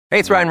Hey,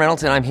 it's Ryan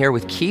Reynolds, and I'm here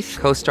with Keith,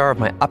 co-star of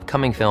my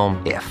upcoming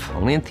film, If,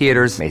 only in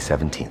theaters May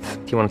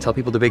 17th. Do you want to tell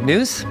people the big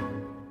news?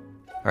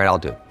 All right, I'll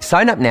do it.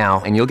 Sign up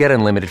now and you'll get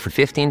unlimited for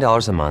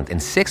 $15 a month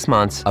and 6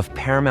 months of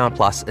Paramount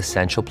Plus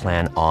Essential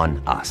Plan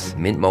on us.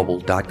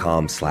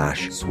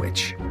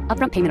 MintMobile.com/switch.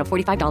 Upfront payment of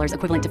 $45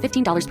 equivalent to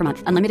 $15 per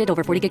month. Unlimited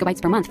over 40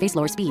 gigabytes per month. Face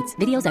lower speeds.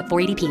 Videos at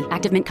 480p.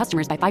 Active Mint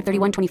customers by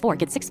 531.24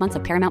 get 6 months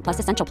of Paramount Plus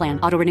Essential Plan.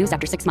 Auto renews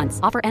after 6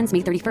 months. Offer ends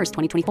May 31st,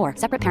 2024.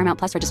 Separate Paramount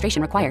Plus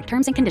registration required.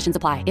 Terms and conditions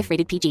apply if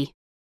rated PG.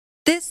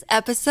 This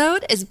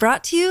episode is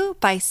brought to you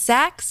by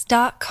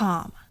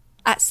Sax.com.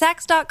 At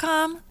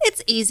Sax.com,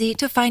 it's easy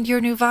to find your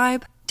new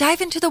vibe.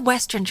 Dive into the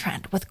Western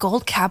trend with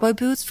gold cowboy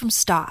boots from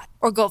Stott,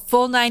 or go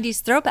full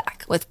 90s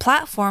throwback with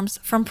platforms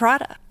from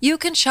Prada. You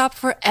can shop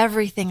for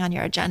everything on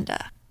your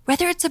agenda,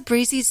 whether it's a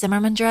breezy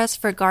Zimmermann dress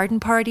for a garden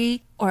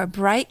party or a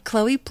bright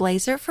Chloe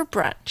blazer for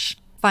brunch.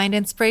 Find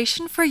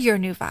inspiration for your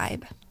new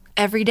vibe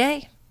every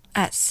day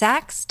at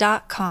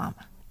Sax.com.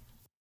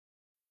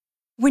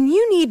 When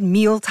you need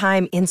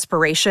mealtime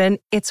inspiration,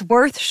 it's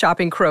worth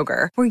shopping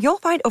Kroger, where you'll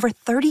find over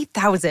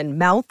 30,000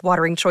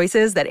 mouth-watering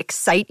choices that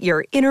excite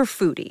your inner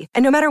foodie.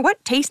 And no matter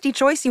what tasty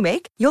choice you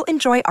make, you'll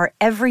enjoy our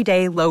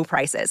everyday low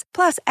prices,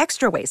 plus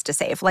extra ways to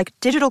save, like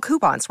digital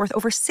coupons worth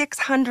over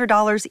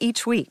 $600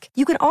 each week.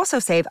 You can also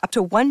save up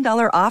to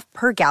 $1 off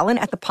per gallon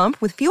at the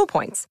pump with fuel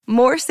points.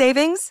 More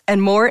savings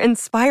and more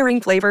inspiring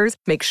flavors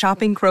make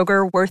shopping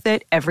Kroger worth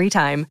it every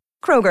time.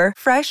 Kroger,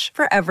 fresh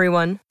for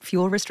everyone.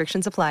 Fuel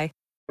restrictions apply.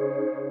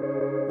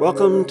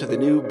 Welcome to the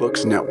New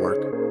Books Network.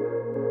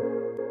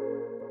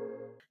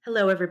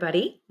 Hello,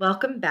 everybody.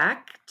 Welcome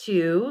back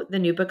to the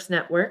New Books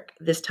Network,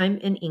 this time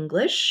in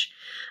English.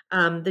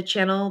 The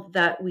channel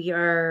that we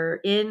are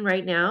in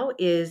right now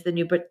is the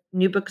New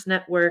Books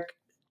Network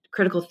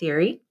Critical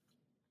Theory.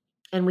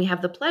 And we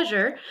have the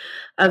pleasure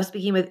of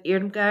speaking with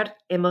Irmgard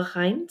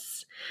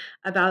Emmelheins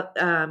about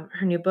her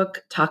new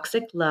book,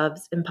 Toxic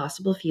Loves,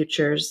 Impossible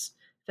Futures,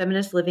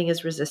 Feminist Living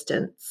as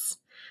Resistance,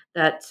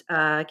 that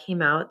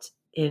came out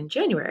in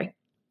January.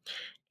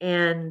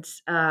 And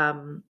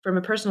from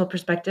a personal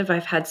perspective,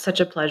 I've had such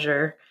a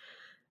pleasure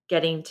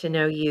getting to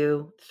know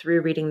you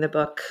through reading the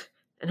book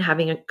and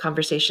having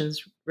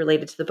conversations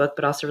related to the book,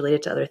 but also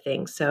related to other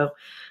things. So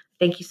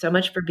thank you so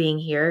much for being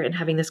here and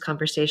having this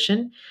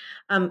conversation.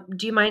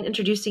 Do you mind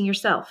introducing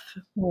yourself?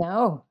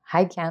 No.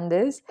 Hi,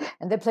 Candice.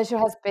 And the pleasure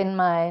has been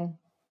mine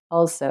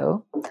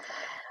also.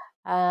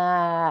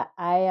 I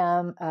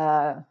am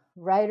a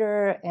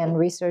writer and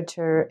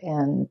researcher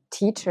and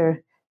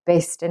teacher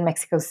based in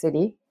Mexico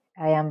City.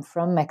 I am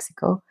from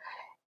Mexico,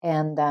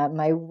 and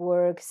my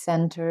work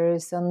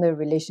centers on the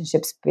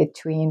relationships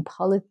between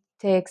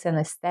politics and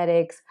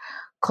aesthetics,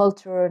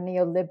 culture,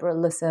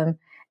 neoliberalism,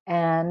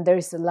 and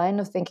there's a line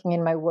of thinking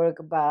in my work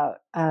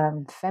about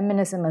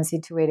feminism and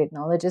situated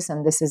knowledges,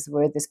 and this is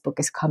where this book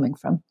is coming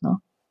from.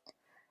 No,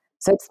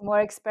 so it's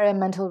more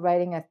experimental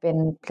writing I've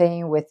been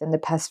playing with in the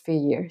past few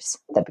years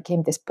that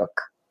became this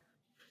book.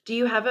 Do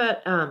you have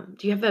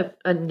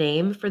a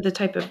name for the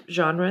type of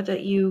genre that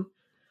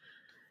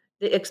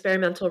the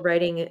experimental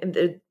writing and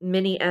the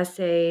mini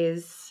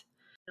essays?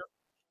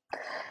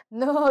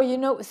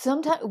 No,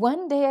 sometimes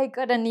one day I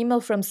got an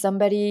email from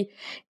somebody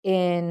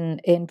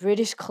in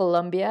British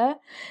Columbia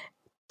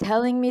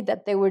telling me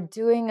that they were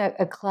doing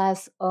a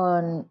class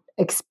on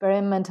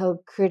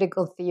experimental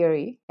critical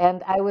theory,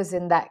 and I was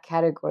in that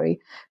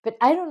category. But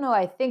I don't know.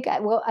 I think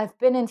I've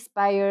been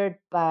inspired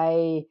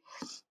by,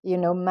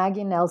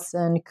 Maggie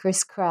Nelson,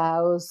 Chris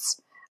Kraus,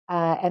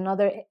 and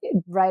other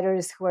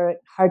writers who are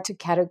hard to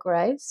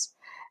categorize.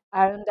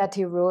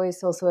 Arundhati Roy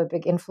is also a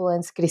big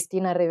influence.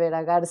 Cristina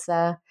Rivera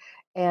Garza,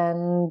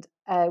 and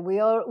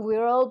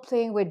we're all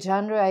playing with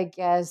genre, I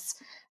guess,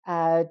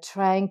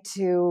 trying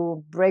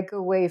to break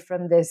away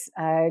from this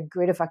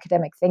grid of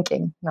academic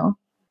thinking, no?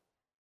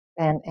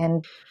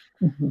 And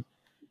mhm.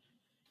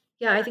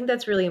 Yeah, I think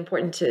that's really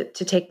important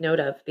to take note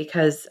of,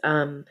 because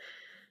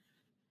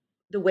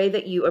the way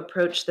that you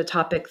approach the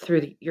topic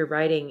through your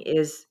writing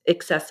is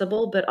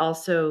accessible, but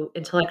also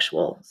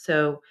intellectual.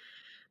 So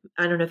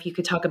I don't know if you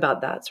could talk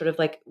about that. Sort of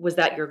like, was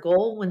that your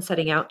goal when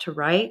setting out to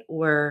write,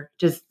 or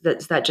is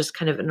that just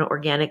kind of an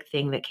organic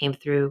thing that came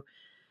through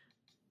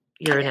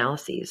your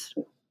analyses?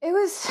 It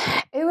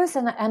was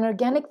an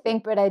organic thing,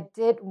 but I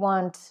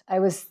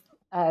was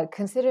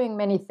considering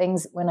many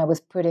things when I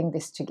was putting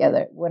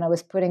together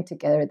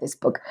this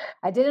book.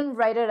 I didn't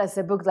write it as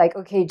a book like,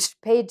 okay,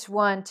 page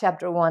 1,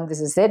 chapter 1,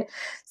 this is it.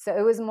 So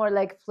it was more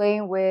like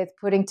playing with,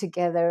 putting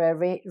together,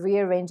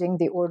 rearranging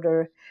the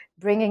order,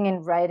 bringing in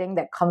writing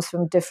that comes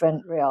from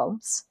different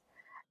realms.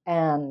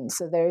 And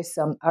so there's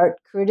some art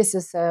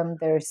criticism,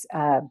 there's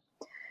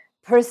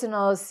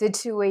personal,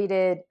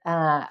 situated,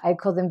 I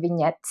call them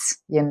vignettes.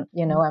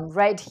 I'm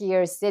right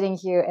here, sitting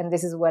here, and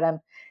this is what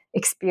I'm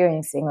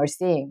experiencing or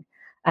seeing,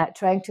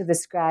 trying to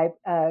describe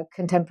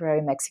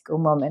contemporary Mexico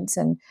moments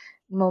and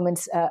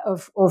moments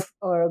of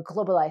or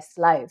globalized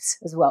lives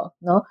as well.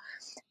 No,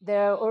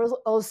 there are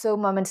also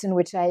moments in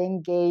which I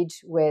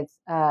engage with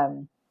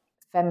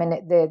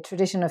the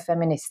tradition of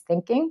feminist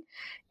thinking.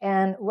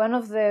 And one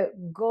of the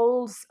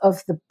goals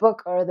of the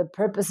book, or the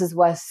purposes,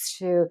 was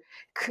to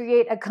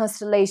create a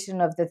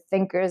constellation of the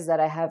thinkers that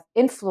have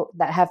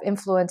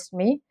influenced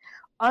me,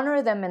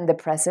 honor them in the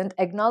present,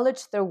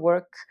 acknowledge their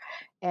work,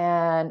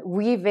 and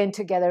weave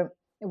into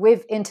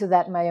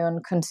that my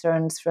own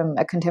concerns from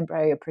a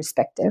contemporary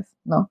perspective.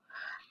 No.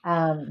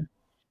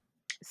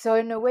 So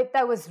in a way,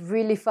 that was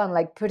really fun,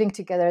 like putting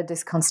together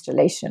this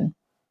constellation.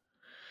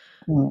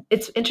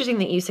 It's interesting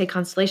that you say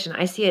constellation.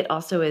 I see it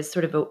also as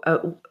sort of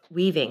a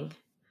weaving,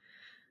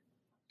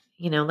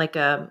 like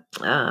a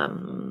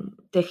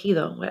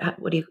tejido.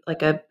 What do you,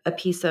 like a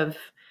piece of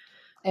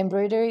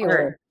embroidery art.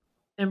 or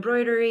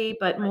Embroidery,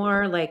 but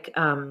more like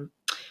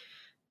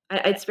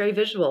it's very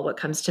visual. What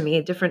comes to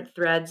me, different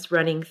threads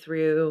running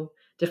through,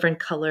 different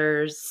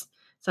colors.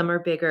 Some are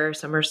bigger,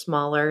 some are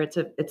smaller.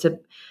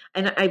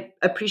 And I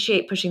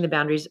appreciate pushing the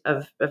boundaries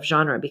of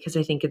genre, because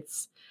I think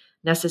it's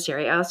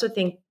necessary. I also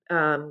think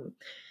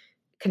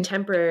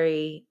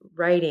contemporary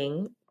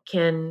writing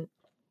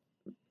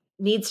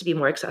needs to be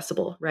more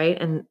accessible, right?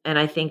 And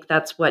I think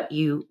that's what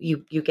you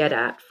get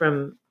at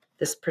from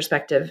this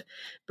perspective.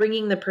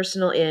 Bringing the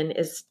personal in,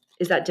 is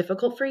that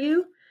difficult for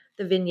you?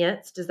 The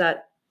vignettes, does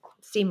that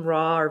seem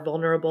raw or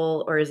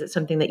vulnerable, or is it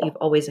something that you've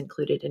always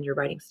included in your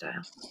writing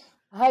style?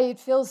 Hi, it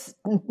feels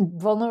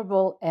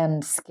vulnerable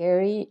and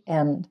scary,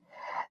 and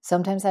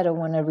sometimes I don't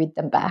want to read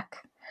them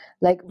back.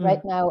 Like right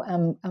now,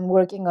 I'm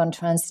working on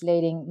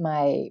translating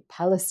my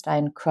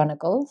Palestine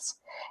chronicles,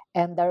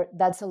 and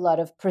that's a lot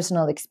of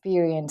personal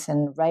experience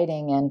and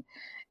writing, and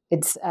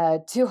it's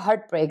 2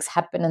 heartbreaks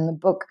happen in the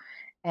book,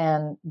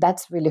 and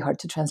that's really hard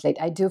to translate.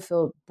 I do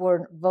feel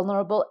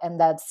vulnerable, and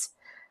that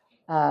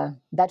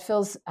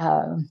feels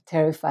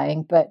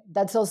terrifying, but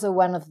that's also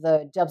one of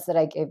the jobs that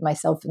I gave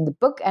myself in the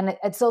book. And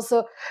it's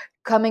also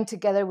coming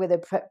together with a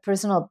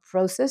personal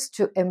process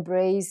to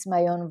embrace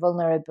my own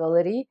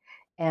vulnerability,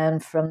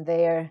 and from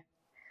there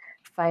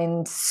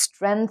find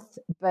strength,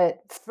 but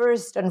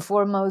first and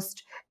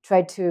foremost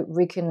try to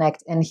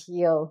reconnect and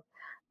heal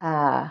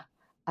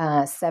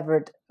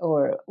severed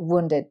or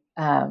wounded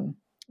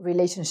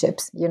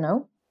relationships,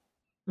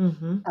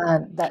 Mm-hmm.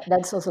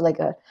 That's also like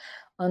a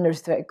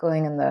underthread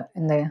going in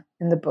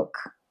the book.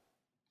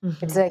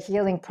 Mm-hmm. It's a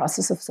healing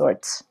process of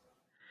sorts.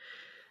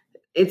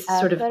 It's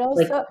sort of, but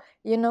also,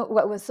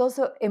 what was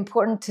also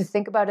important to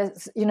think about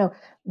is,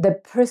 the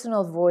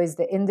personal voice,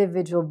 the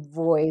individual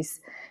voice,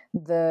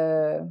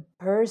 the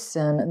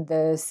person,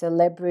 the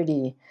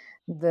celebrity,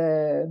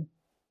 the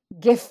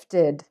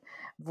gifted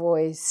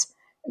voice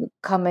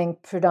coming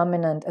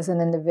predominant as an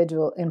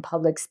individual in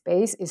public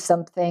space is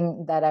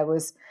something that I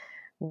was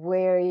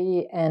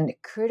wary and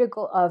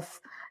critical of,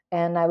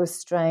 and I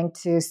was trying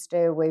to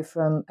stay away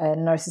from a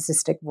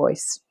narcissistic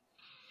voice,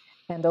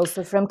 and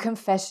also from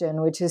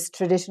confession, which is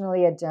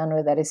traditionally a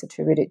genre that is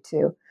attributed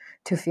to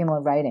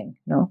female writing.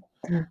 No,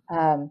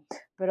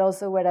 but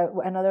also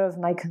another of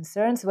my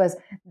concerns was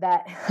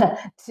that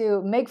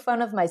to make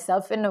fun of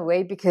myself in a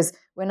way, because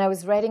when I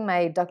was writing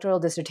my doctoral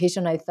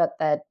dissertation, I thought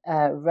that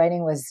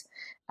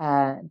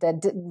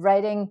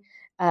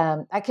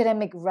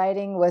academic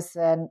writing was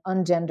an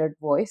ungendered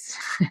voice.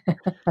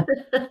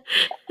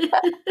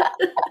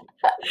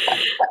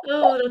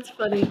 Oh, that's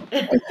funny.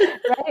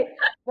 Right?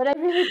 But I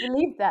really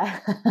believed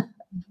that.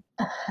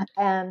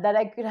 And that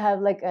I could have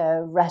like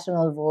a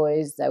rational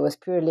voice that was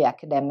purely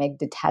academic,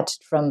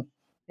 detached from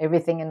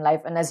everything in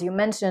life. And as you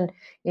mentioned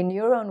in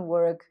your own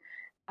work,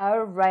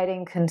 our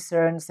writing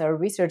concerns, our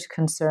research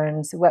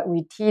concerns, what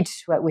we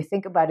teach, what we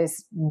think about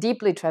is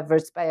deeply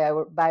traversed by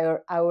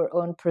our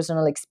own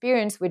personal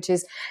experience, which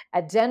is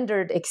a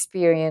gendered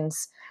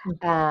experience,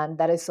 and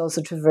that is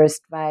also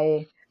traversed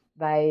by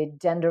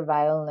gender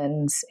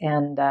violence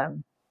and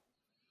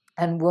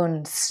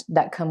wounds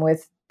that come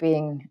with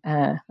being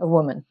a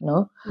woman.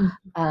 No,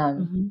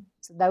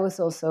 so that was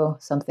also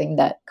something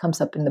that comes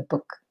up in the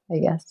book, I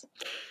guess.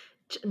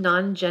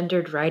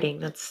 Non-gendered writing.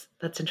 That's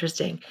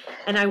interesting.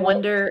 And I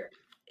wonder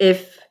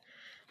if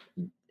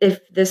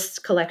this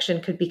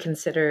collection could be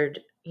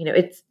considered,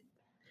 it's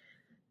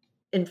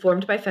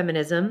informed by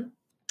feminism,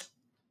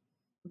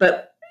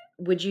 but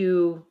when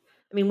you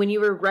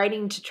were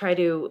writing to try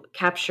to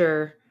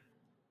capture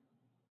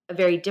a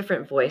very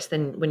different voice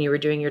than when you were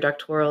doing your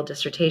doctoral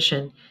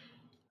dissertation,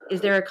 is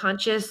there a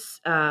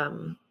conscious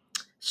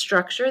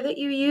structure that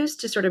you use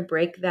to sort of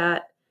break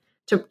that,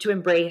 to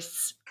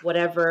embrace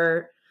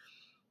whatever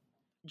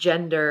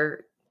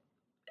gender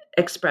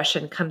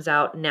expression comes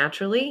out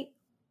naturally?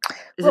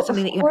 Is it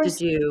something that you have to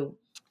do?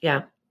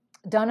 Yeah.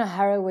 Donna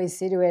Haraway's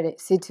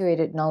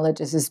situated knowledge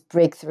is this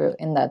breakthrough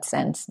in that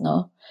sense,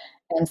 no?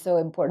 And so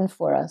important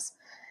for us.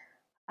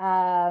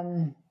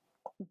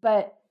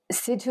 But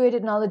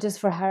situated knowledge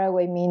for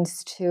Haraway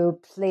means to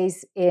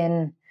place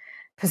in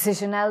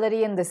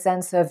positionality in the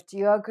sense of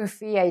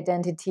geography,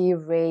 identity,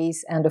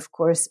 race, and of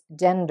course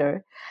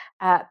gender.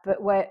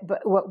 But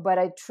what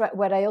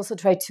I also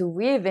try to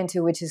weave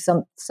into, which is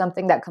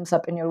something that comes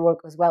up in your work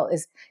as well,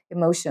 is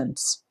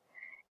emotions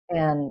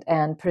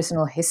and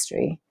personal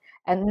history.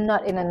 and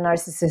not in a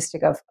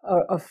narcissistic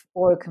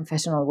or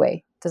confessional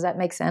way. Does that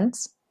make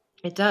sense?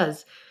 It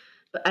does.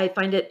 But I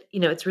find it,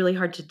 it's really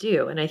hard to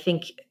do. And I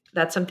think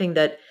that's something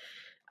that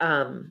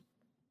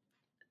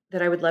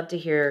that I would love to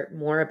hear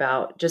more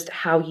about, just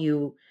how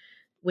you,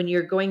 when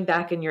you're going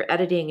back and you're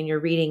editing and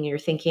you're reading and you're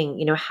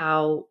thinking,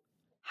 how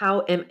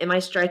am I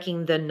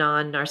striking the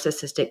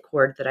non-narcissistic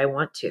chord that I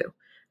want to?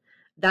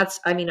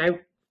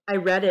 I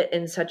read it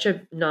in such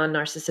a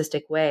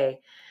non-narcissistic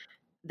way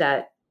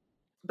but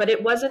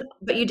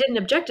you didn't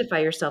objectify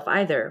yourself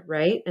either,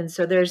 right? And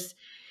so there's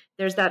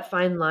that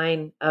fine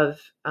line of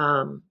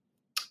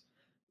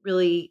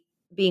really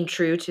being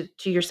true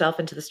to yourself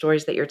and to the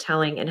stories that you're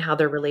telling and how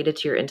they're related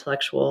to your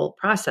intellectual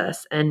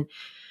process. And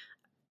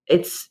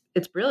it's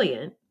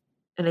brilliant.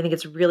 And I think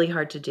it's really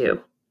hard to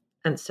do.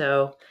 And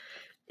so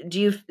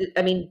does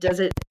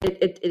it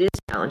is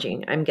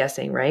challenging, I'm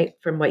guessing, right?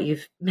 From what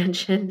you've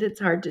mentioned, it's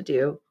hard to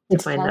do.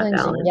 It's find that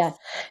challenging, balance. yeah.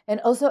 And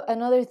also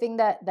another thing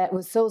that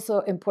was so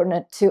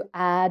important to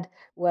add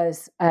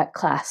was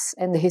class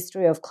and the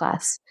history of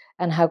class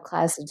and how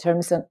class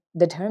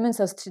determines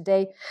us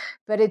today.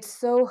 But it's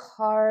so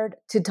hard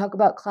to talk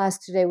about class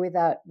today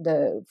without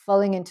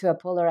falling into a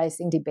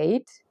polarizing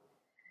debate.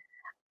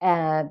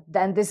 And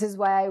then this is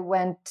why I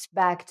went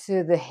back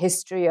to the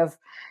history of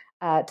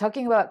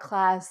talking about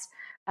class,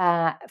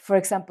 for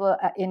example,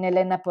 in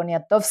Elena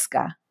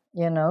Poniatowska,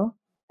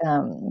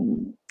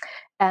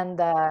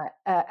 and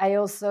I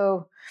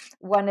also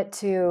wanted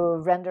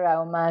to render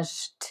a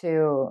homage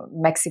to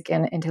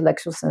Mexican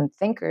intellectuals and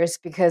thinkers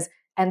because,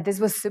 and this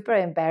was super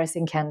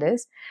embarrassing,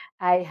 Candice,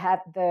 I had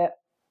the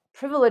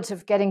privilege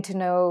of getting to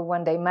know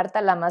one day Marta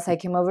Lamas. I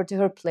came over to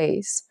her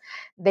place.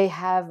 They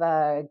have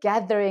a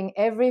gathering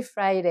every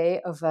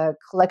Friday of a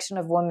collection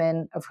of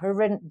women of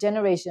her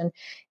generation,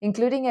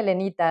 including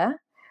Elenita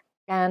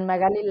and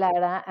Magali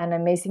Lara, an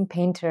amazing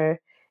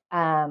painter.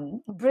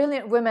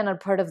 Brilliant women are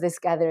part of this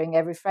gathering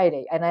every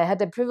Friday. And I had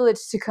the privilege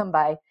to come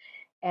by.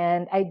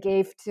 And I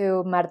gave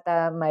to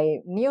Marta my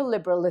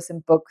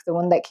neoliberalism book, the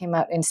one that came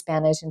out in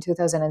Spanish in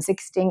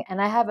 2016.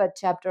 And I have a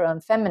chapter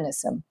on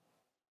feminism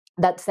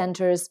that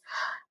centers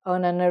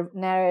on a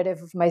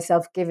narrative of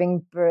myself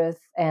giving birth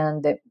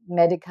and the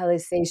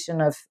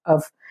medicalization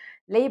of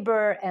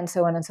labor and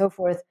so on and so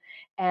forth.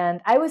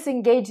 And I was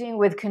engaging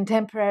with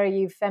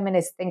contemporary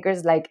feminist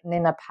thinkers like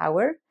Nina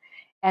Power.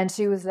 And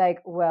she was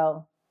like,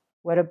 well,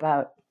 what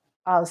about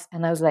us?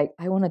 And I was like,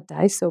 I want to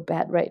die so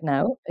bad right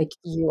now. Like,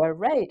 you are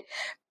right.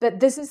 But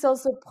this is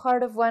also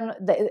part of one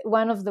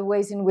of the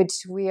ways in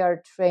which we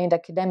are trained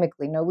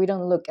academically. No, we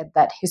don't look at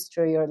that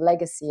history or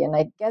legacy. And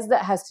I guess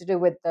that has to do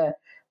with the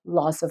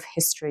loss of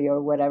history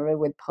or whatever,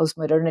 with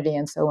postmodernity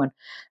and so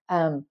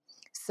on.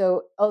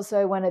 So also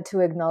I wanted to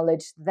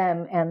acknowledge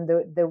them and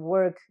the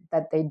work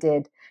that they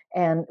did.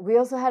 And we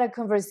also had a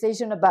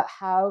conversation about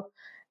how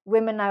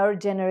women our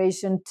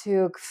generation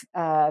took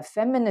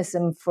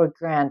feminism for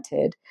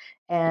granted,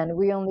 and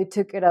we only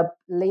took it up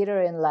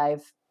later in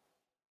life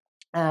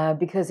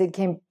because it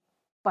came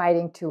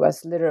biting to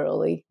us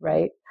literally,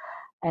 right?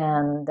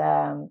 And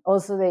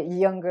also the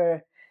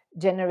younger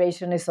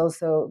generation is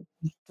also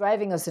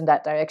driving us in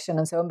that direction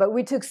and so on. But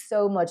we took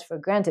so much for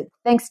granted,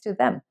 thanks to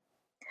them,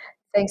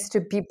 thanks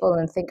to people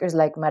and thinkers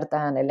like Marta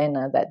and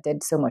Elena that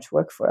did so much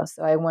work for us.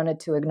 So I wanted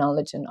to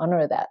acknowledge and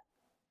honor that.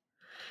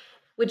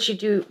 Which you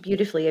do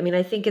beautifully. I mean,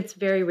 I think it's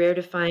very rare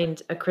to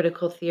find a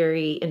critical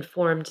theory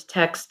informed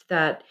text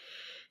that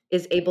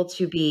is able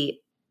to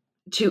be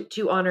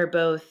to honor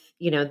both,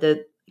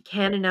 the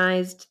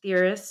canonized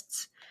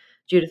theorists,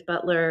 Judith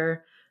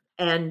Butler,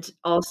 and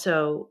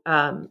also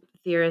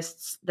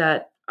theorists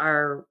that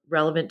are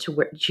relevant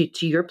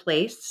to your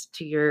place,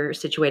 to your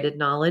situated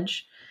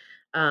knowledge,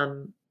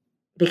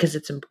 because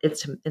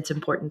it's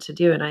important to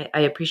do, and I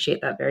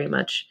appreciate that very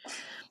much.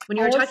 When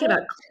you were talking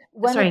about,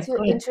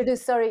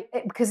 introduce,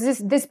 because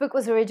this book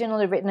was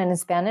originally written in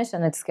Spanish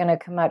and it's going to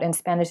come out in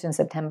Spanish in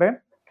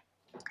September.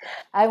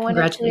 I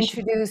wanted to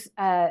introduce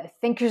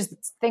thinkers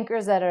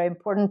that are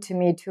important to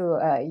me to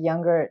a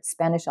younger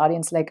Spanish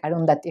audience, like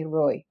Arundhati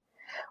Roy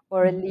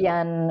or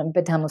Liane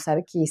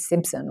Betamosaviki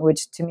Simpson,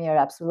 which to me are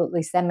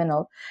absolutely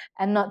seminal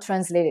and not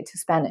translated to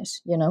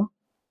Spanish,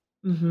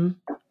 Mm-hmm.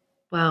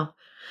 Wow.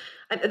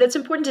 That's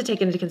important to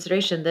take into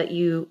consideration that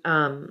you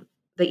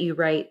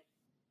write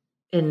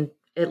in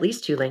at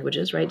least 2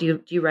 languages, right?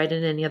 Do you write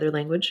in any other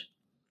language?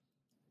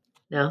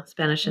 No,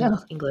 Spanish and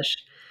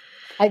English.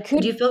 I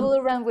could fool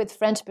around with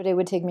French, but it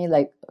would take me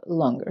like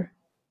longer.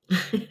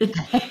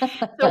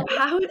 So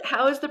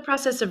how is the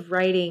process of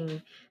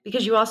writing?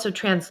 Because you also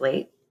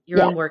translate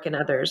your own work and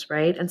others,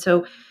 right? And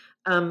so,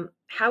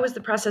 how is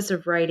the process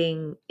of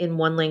writing in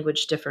one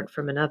language different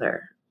from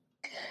another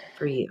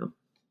for you?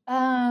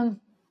 Well,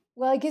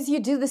 I guess you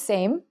do the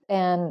same.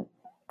 And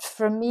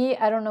for me,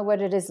 I don't know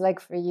what it is like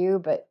for you,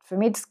 but for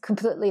me, it's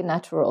completely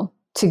natural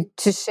to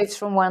shift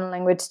from one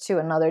language to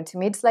another. To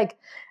me, it's like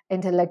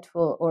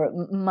intellectual or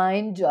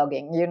mind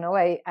jogging.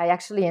 I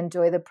actually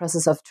enjoy the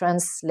process of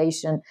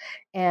translation.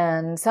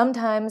 And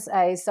sometimes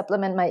I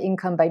supplement my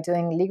income by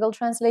doing legal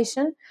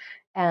translation.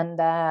 And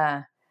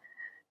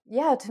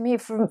yeah, to me,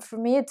 for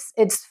me,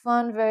 it's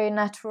fun, very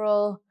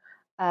natural.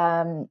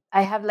 I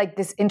have like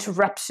these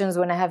interruptions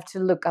when I have to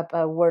look up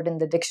a word in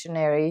the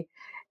dictionary,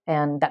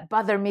 and that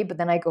bother me. But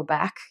then I go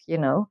back, you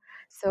know.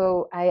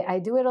 So I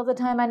do it all the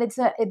time, and it's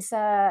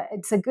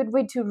a good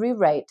way to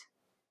rewrite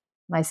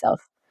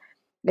myself.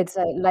 It's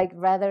like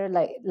rather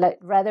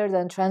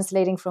than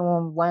translating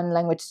from one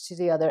language to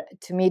the other.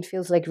 To me, it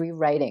feels like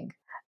rewriting.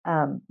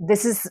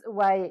 This is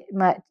why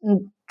my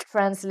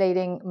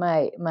translating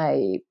my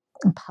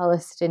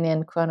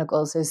Palestinian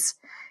chronicles is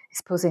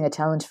posing a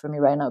challenge for me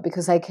right now,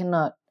 because I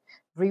cannot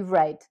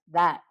rewrite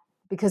that,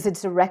 because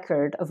it's a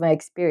record of my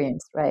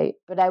experience, right?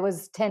 But I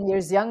was 10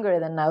 years younger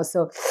than now,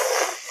 so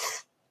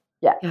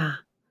yeah. Yeah.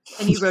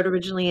 And you wrote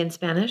originally in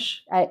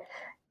Spanish?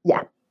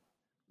 Yeah.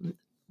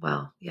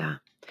 Wow. Yeah.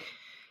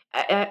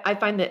 I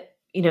find that,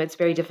 it's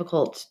very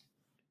difficult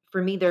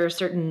for me. There are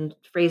certain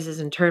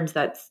phrases and terms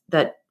that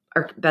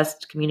are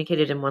best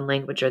communicated in one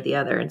language or the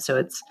other. And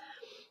so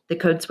the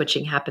code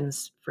switching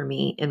happens for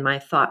me in my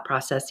thought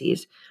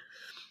processes.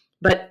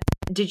 But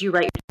did you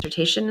write your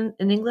dissertation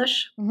in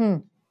English?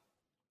 Mm-hmm.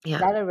 Yeah.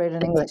 That I wrote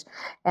in English.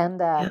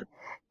 And I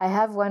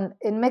have one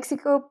in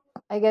Mexico.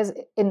 I guess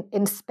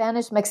in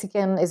Spanish,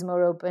 Mexican is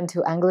more open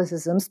to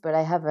Anglicisms, but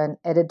I have an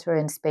editor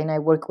in Spain I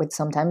work with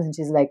sometimes, and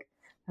she's like,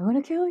 I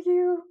want to kill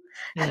you.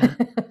 Yeah.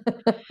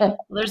 Well,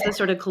 there's this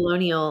sort of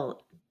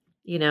colonial,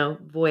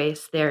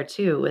 voice there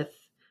too, with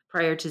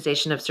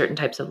prioritization of certain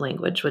types of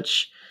language,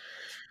 which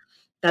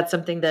that's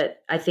something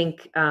that I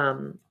think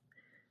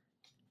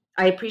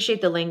I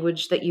appreciate the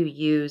language that you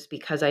use,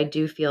 because I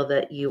do feel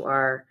that you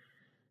are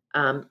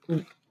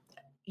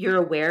you're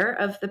aware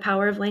of the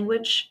power of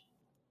language,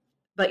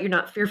 but you're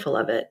not fearful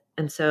of it.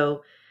 And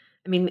so,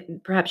 I mean,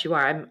 perhaps you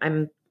are.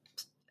 I'm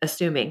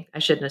assuming. I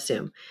shouldn't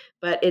assume,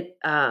 but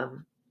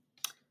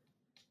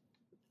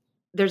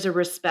there's a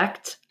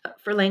respect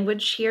for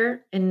language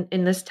here in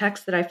this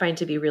text that I find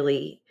to be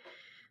really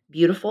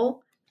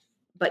beautiful.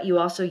 But you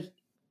also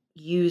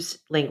use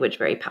language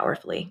very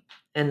powerfully,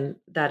 and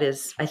that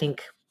is, I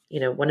think,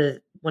 one of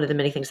the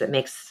many things that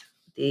makes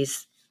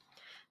these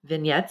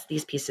vignettes,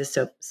 these pieces,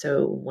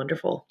 so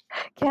wonderful.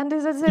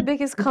 Candice, that's the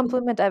biggest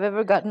compliment I've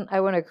ever gotten.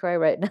 I want to cry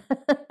right now.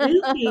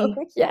 Really?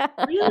 Yeah.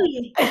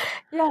 Really?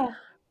 Yeah.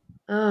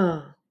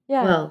 Oh,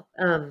 Yeah. well,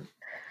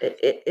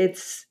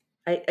 it's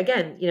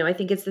again, I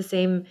think it's the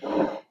same.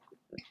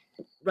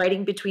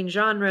 Writing between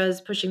genres,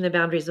 pushing the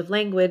boundaries of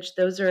language,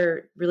 those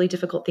are really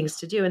difficult things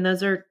to do. And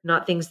those are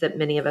not things that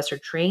many of us are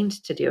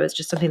trained to do. It's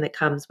just something that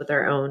comes with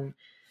our own,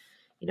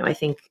 I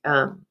think,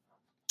 our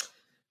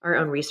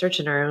own research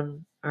and our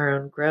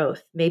own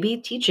growth. Maybe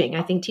teaching.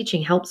 I think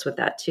teaching helps with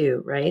that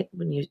too, right?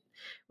 When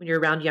you're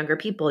around younger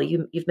people,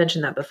 you've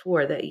mentioned that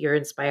before, that you're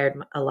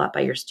inspired a lot by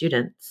your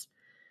students.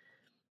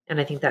 And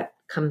I think that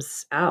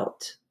comes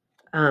out.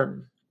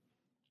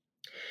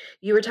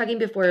 You were talking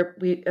before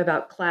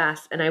about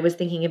class, and I was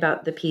thinking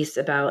about the piece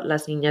about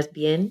Las Niñas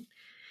Bien.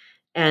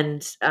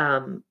 And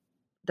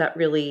that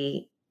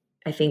really,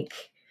 I think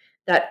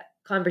that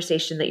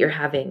conversation that you're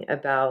having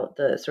about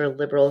the sort of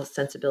liberal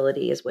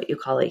sensibility, is what you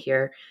call it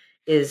here,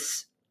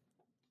 is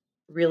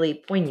really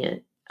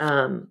poignant.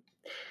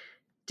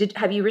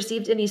 Have you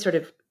received any sort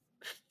of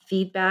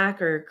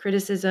feedback or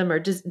criticism, or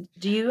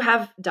do you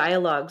have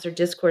dialogues or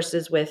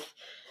discourses with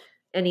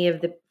any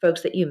of the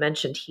folks that you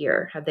mentioned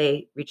here? Have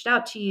they reached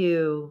out to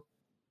you?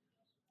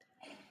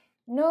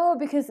 No,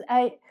 because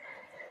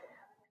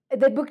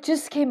the book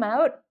just came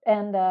out,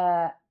 and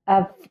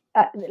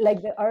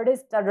like the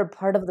artists that are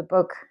part of the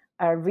book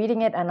are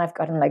reading it, and I've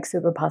gotten like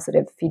super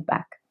positive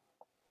feedback.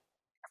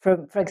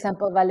 For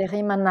example,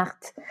 Valérie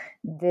Manart,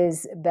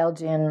 this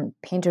Belgian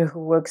painter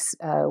who works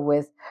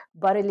with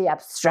bodily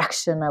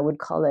abstraction, I would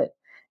call it,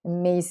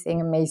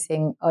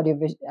 amazing audio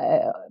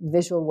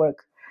visual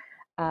work.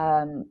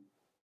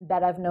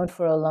 That I've known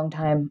for a long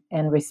time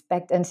and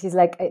respect. And she's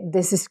like,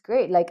 this is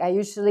great. Like, I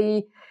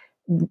usually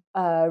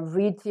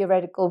read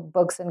theoretical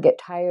books and get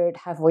tired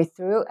halfway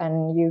through,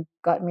 and you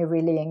got me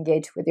really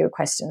engaged with your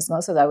questions. No?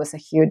 So that was a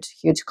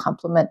huge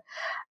compliment.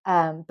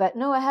 But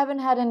no, I haven't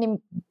had any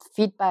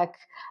feedback.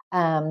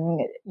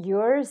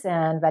 Yours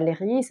and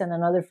Valérie's and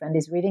another friend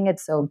is reading it.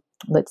 So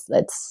let's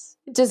it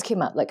just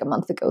came out like a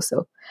month ago.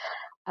 So,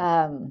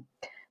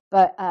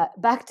 but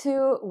back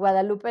to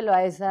Guadalupe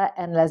Loaiza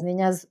and Las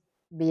Niñas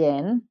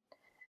Bien.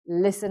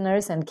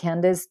 Listeners and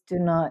Candice, do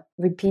not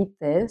repeat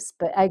this,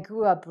 but I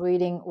grew up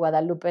reading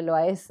Guadalupe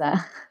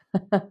Loaiza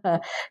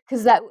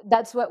because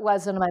that's what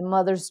was on my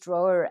mother's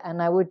drawer,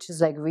 and I would just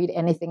like read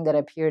anything that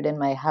appeared in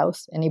my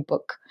house, any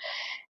book.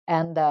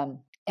 And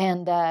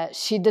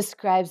she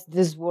describes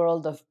this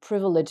world of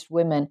privileged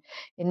women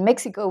in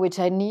Mexico, which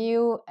I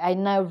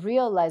now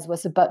realized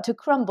was about to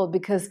crumble,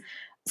 because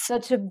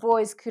such a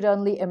voice could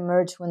only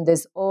emerge when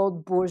this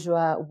old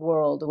bourgeois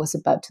world was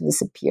about to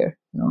disappear,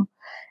 no?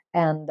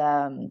 And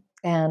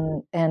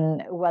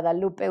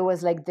Guadalupe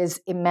was like this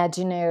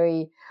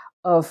imaginary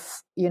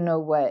of,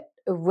 what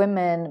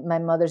women, my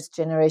mother's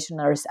generation,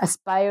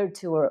 aspired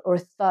to or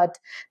thought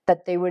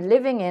that they were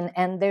living in.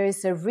 And there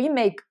is a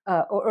remake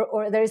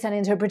or there is an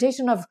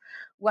interpretation of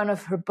one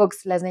of her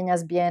books, Las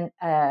Niñas Bien,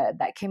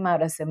 that came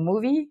out as a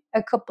movie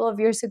a couple of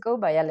years ago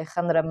by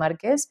Alejandra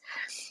Marquez.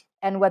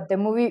 And what the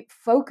movie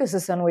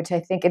focuses on, which I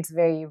think it's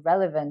very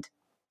relevant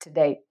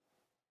today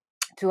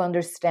to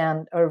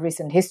understand our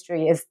recent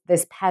history, is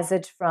this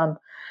passage from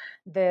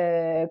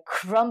the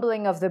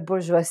crumbling of the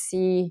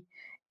bourgeoisie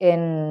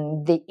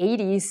in the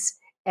 80s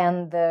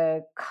and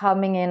the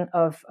coming in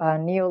of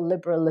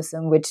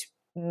neoliberalism, which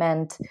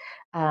meant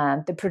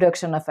the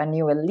production of a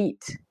new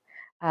elite.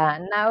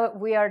 Now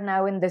we are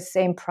now in the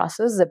same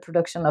process, the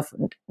production of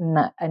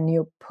a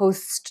new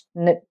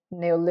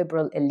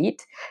post-neoliberal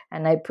elite,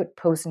 and I put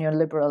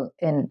post-neoliberal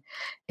in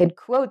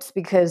quotes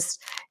because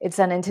it's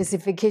an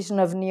intensification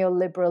of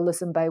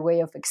neoliberalism by way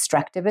of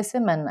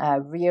extractivism and a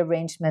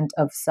rearrangement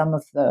of some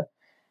of the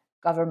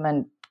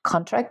government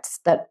contracts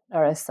that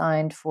are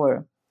assigned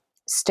for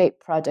state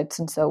projects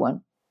and so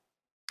on.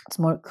 It's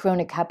more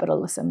crony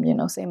capitalism,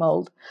 same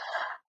old.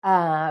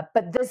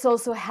 But this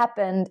also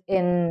happened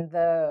in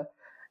the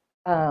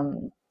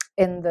 20s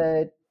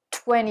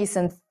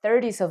and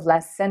 30s of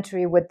last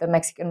century with the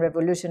Mexican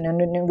Revolution,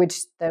 and in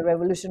which the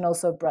revolution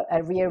also brought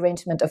a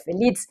rearrangement of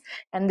elites.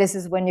 And this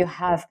is when you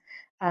have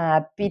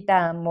Pita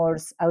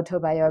Amor's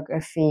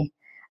autobiography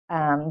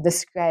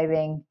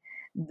describing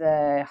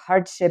the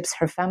hardships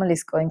her family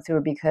is going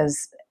through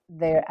because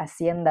their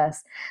haciendas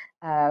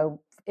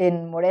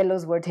in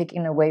Morelos were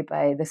taken away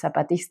by the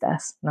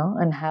Zapatistas,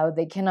 and how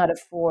they cannot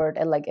afford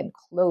elegant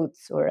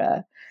clothes or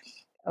a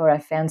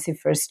fancy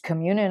first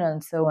communion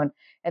and so on.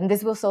 And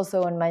this was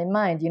also on my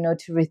mind,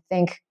 to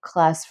rethink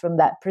class from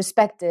that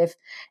perspective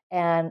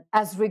and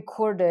as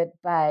recorded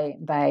by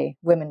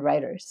women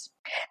writers.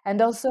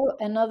 And also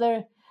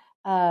another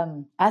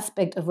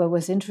aspect of what I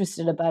was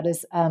interested about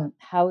is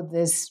how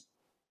this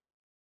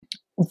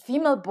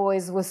female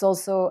voice was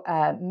also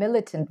a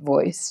militant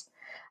voice,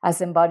 as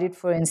embodied,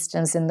 for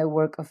instance, in the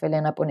work of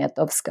Elena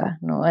Poniatowska,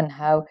 and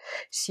how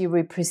she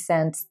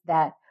represents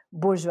that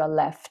bourgeois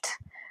left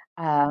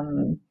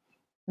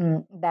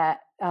that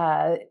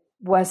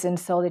was in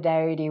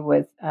solidarity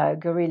with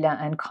guerrilla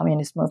and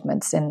communist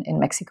movements in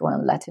Mexico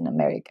and Latin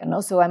America. And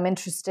also I'm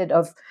interested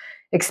of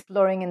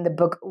exploring in the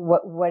book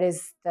what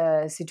is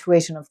the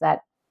situation of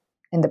that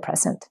in the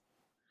present.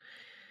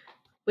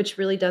 Which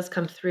really does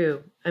come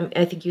through.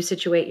 I think you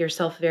situate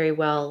yourself very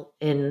well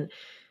in,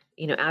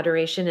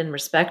 adoration and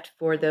respect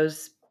for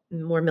those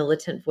more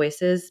militant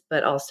voices,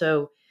 but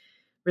also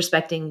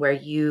respecting where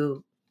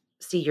you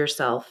see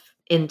yourself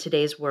in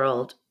today's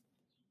world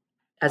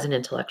as an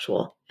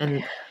intellectual.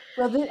 And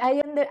well,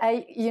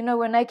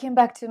 when I came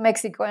back to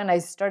Mexico and I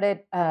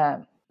started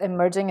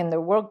emerging in the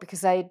work,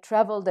 because I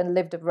traveled and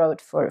lived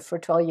abroad for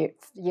 12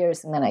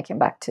 years, and then I came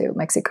back to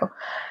Mexico.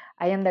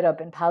 I ended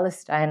up in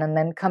Palestine, and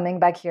then coming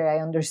back here, I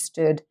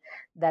understood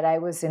that I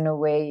was in a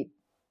way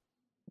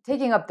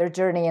taking up their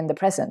journey in the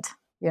present,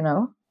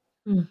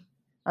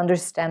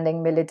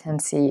 understanding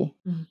militancy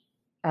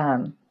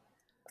from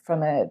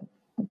a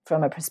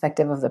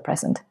perspective of the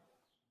present.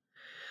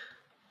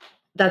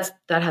 That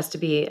has to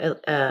be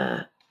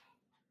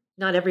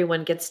not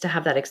everyone gets to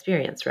have that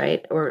experience,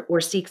 right?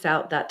 Or seeks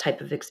out that type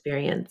of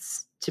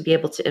experience to be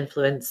able to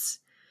influence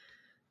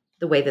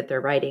the way that they're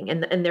writing.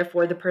 And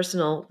therefore the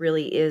personal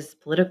really is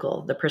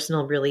political. The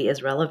personal really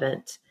is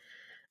relevant.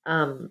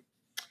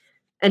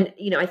 And,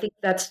 I think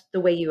that's the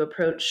way you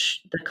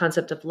approach the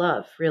concept of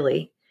love,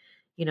 really,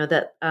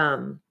 that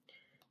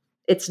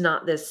it's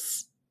not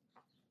this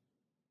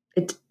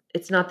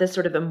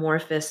sort of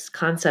amorphous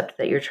concept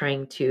that you're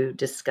trying to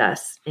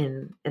discuss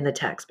in the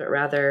text, but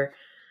rather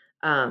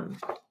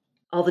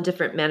all the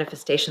different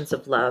manifestations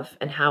of love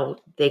and how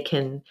they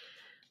can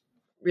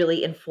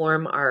really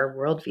inform our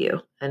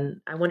worldview.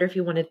 And I wonder if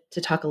you wanted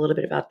to talk a little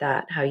bit about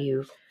that, how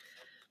you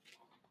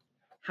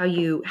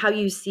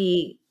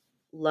see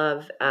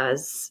love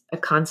as a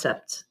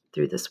concept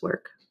through this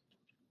work.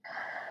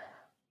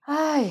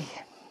 I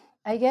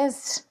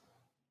guess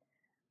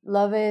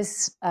love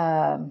is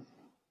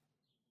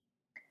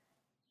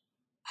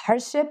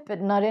hardship,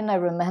 but not in a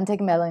romantic,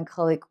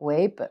 melancholic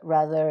way, but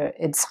rather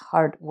it's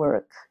hard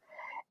work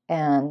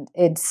and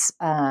it's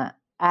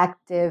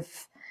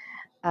active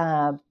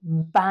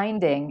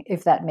binding,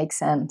 if that makes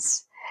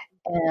sense,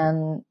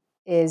 and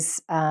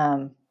is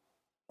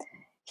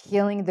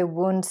healing the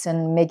wounds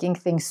and making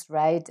things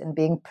right and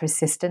being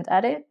persistent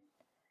at it.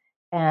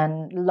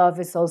 And love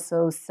is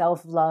also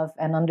self-love,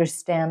 and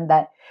understand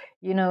that,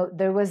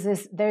 there is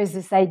this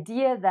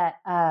idea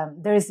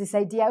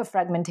of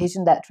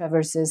fragmentation that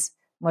traverses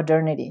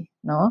modernity,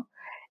 no?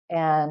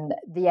 And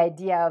the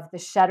idea of the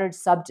shattered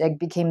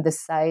subject became the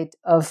site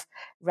of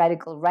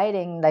radical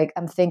writing. Like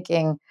I'm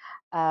thinking,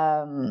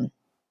 like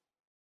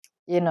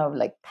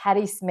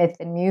Patti Smith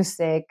in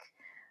music.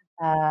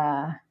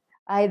 Her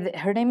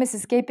name is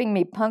escaping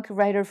me. Punk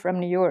writer from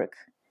New York,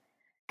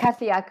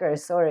 Kathy Acker.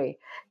 Sorry,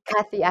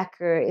 Kathy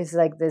Acker is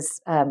like this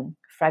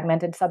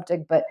fragmented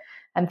subject. But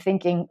I'm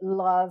thinking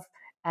love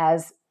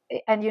as,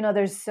 and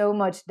there's so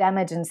much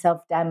damage and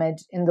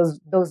self-damage in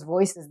those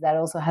voices that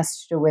also has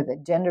to do with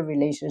gender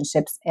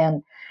relationships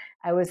and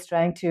I was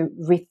trying to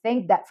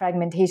rethink that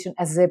fragmentation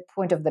as a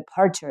point of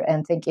departure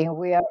and thinking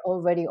we are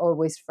already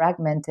always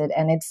fragmented,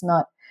 and it's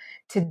not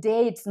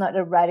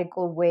a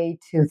radical way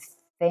to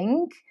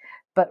think,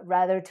 but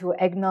rather to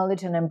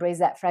acknowledge and embrace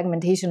that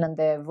fragmentation and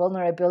the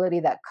vulnerability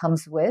that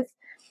comes with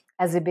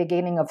as a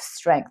beginning of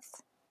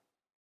strength.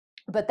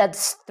 But that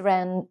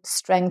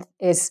strength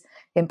is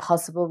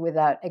impossible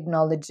without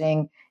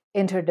acknowledging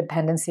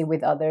interdependency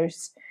with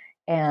others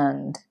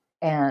and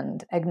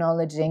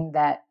acknowledging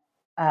that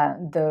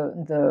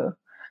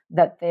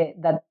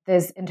that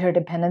this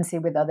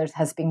interdependency with others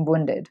has been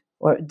wounded,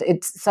 or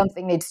it's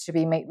something needs to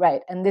be made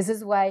right. And this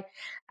is why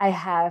I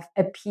have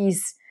a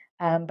piece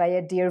by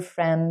a dear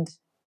friend,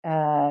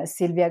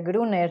 Silvia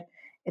Gruner.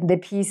 The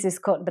piece is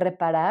called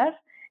Reparar,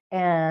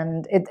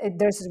 and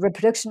there's a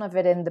reproduction of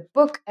it in the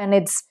book, and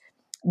it's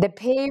the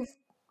paved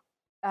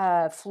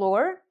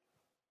floor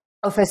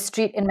of a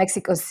street in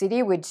Mexico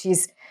City, which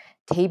is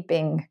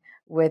taping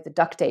with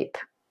duct tape,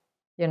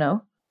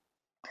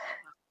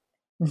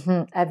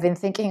 Mm-hmm. I've been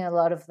thinking a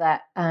lot of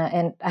that,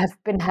 and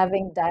I've been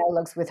having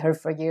dialogues with her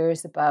for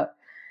years about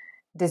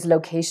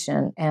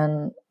dislocation,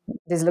 and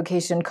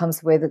dislocation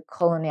comes with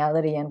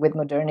coloniality and with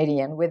modernity,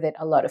 and with it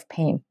a lot of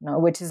pain,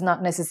 which is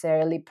not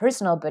necessarily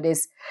personal, but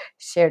is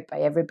shared by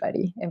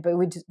everybody. But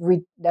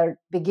we are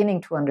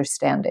beginning to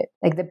understand it,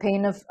 like the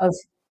pain of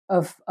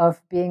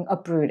being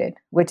uprooted,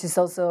 which is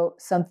also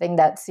something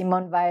that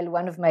Simone Weil,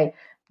 one of my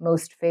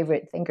most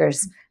favorite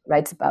thinkers,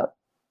 writes about.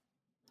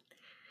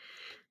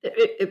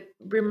 It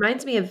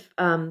reminds me of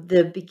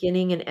the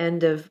beginning and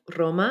end of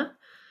Roma,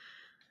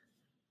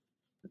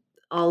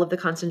 all of the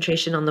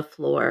concentration on the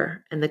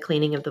floor and the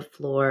cleaning of the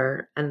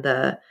floor and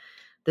the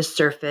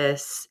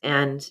surface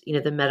and,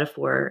 the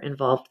metaphor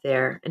involved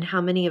there, and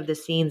how many of the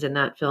scenes in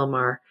that film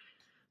are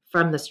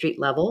from the street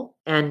level.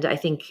 And I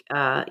think,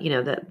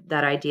 that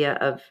idea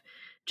of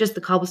just the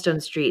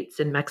cobblestone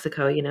streets in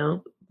Mexico,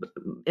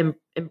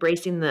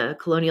 embracing the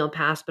colonial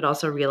past, but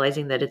also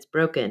realizing that it's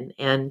broken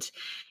and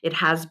it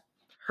has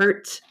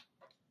hurt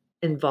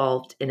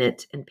involved in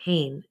it and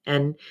pain.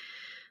 And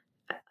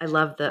I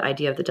love the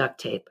idea of the duct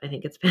tape. I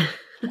think it's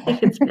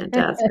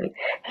fantastic.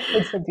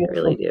 It's a beautiful,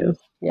 I really do.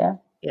 Yeah.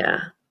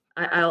 Yeah.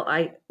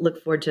 I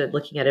look forward to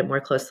looking at it more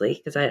closely,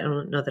 because I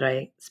don't know that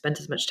I spent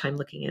as much time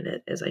looking at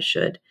it as I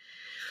should.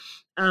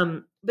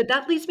 But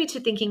that leads me to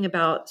thinking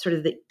about sort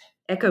of the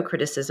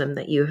eco-criticism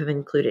that you have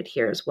included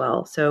here as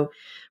well. So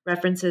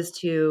references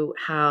to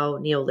how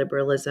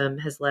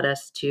neoliberalism has led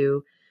us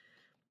to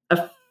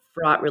a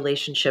fraught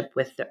relationship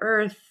with the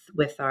earth,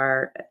 with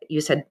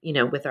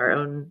with our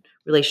own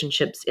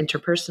relationships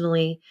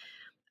interpersonally.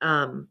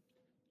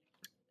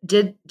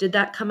 Did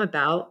that come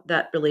about,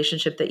 that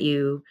relationship that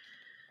you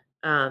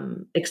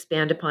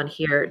expand upon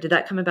here? Did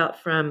that come about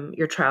from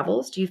your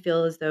travels? Do you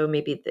feel as though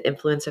maybe the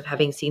influence of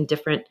having seen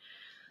different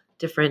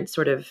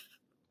sort of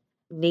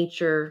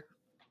nature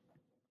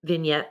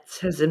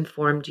vignettes has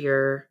informed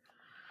your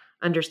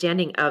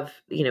understanding of,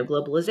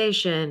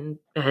 globalization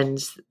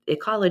and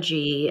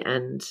ecology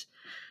and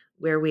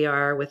where we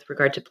are with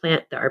regard to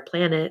our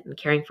planet and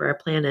caring for our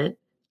planet,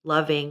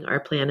 loving our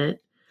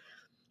planet?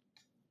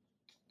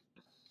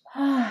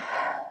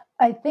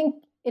 I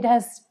think it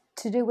has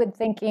to do with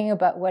thinking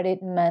about what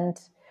it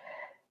meant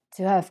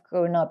to have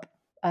grown up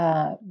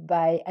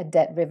by a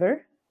dead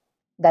river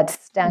that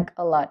stank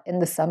a lot in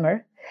the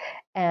summer,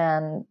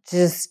 and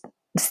just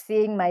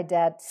seeing my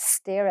dad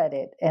stare at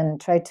it and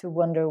try to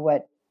wonder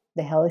what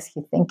the hell is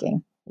he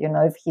thinking?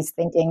 If he's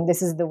thinking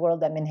this is the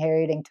world I'm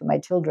inheriting to my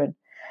children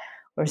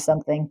or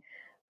something.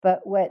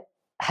 But what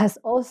has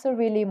also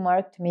really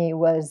marked me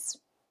was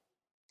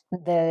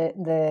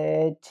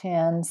the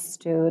chance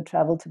to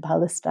travel to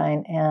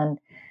Palestine and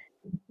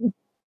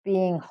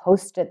being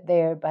hosted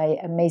there by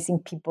amazing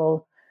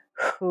people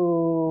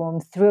who,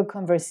 through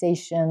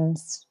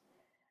conversations,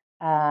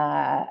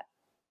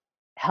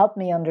 helped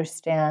me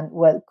understand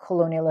what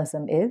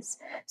colonialism is.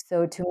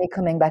 So to me,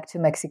 coming back to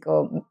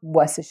Mexico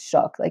was a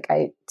shock. Like,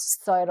 I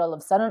saw it all of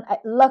a sudden.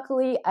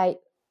 Luckily,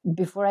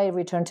 before I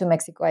returned to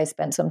Mexico, I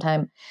spent some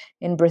time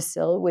in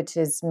Brazil, which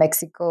is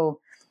Mexico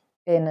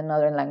in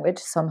another language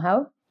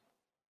somehow.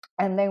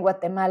 And then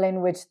Guatemala,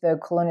 in which the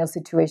colonial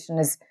situation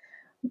is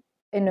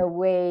in a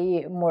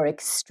way more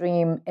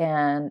extreme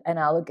and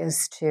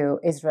analogous to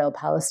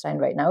Israel-Palestine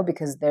right now,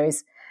 because there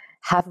is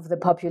half of the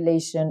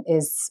population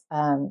is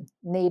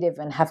native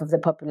and half of the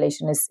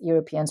population is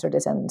Europeans or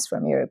descendants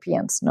from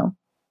Europeans, no?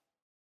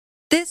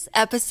 This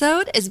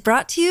episode is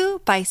brought to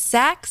you by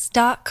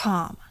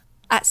Saks.com.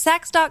 At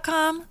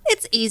Saks.com,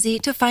 it's easy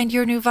to find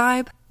your new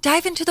vibe.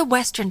 Dive into the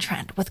Western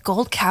trend with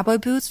gold cowboy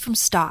boots from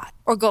Stott,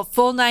 or go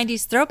full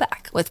 90s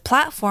throwback with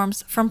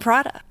platforms from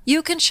Prada.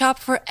 You can shop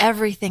for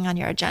everything on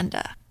your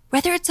agenda,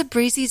 whether it's a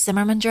breezy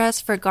Zimmermann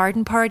dress for a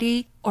garden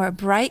party or a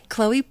bright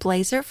Chloe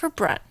blazer for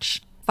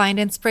brunch. Find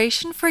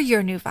inspiration for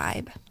your new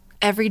vibe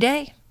every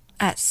day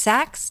at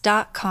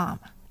Saks.com.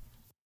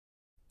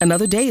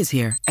 Another day is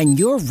here, and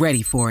you're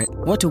ready for it.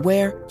 What to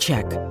wear?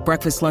 Check.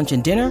 Breakfast, lunch,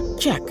 and dinner?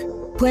 Check.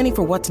 Planning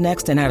for what's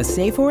next and how to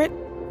save for it?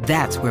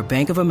 That's where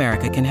Bank of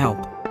America can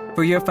help.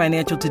 For your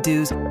financial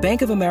to-dos,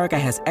 Bank of America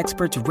has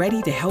experts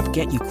ready to help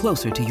get you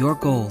closer to your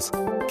goals.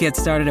 Get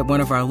started at one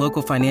of our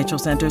local financial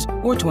centers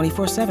or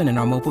 24/7 in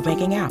our mobile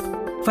banking app.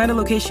 Find a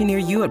location near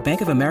you at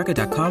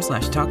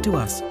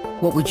bankofamerica.com/talktous.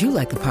 What would you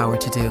like the power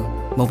to do?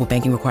 Mobile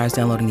banking requires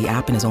downloading the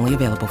app and is only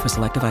available for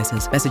select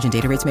devices. Message and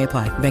data rates may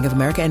apply. Bank of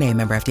America N.A.,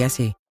 member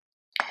FDIC.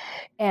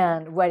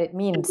 And what it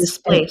means.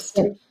 Displaced.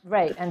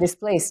 Right, and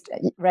displaced,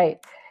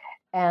 right.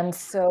 And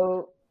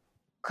so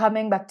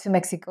coming back to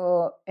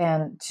Mexico,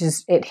 and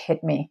just it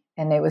hit me,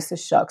 and it was a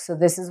shock. So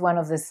this is one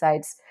of the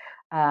sites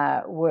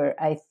where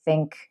I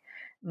think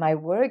my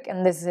work,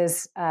 and this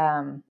is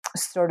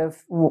sort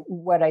of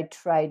what I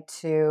tried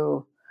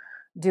to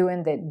do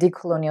in the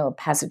decolonial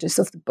passages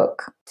of the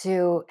book,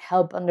 to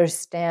help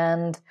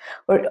understand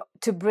or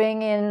to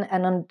bring in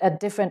a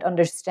different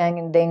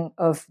understanding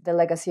of the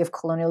legacy of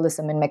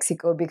colonialism in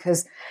Mexico,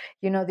 because,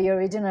 the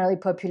originary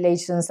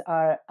populations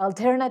are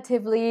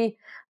alternatively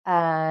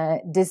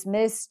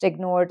dismissed,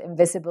 ignored,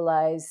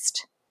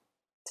 invisibilized,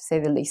 to say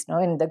the least,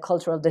 in the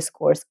cultural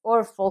discourse,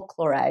 or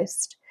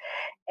folklorized.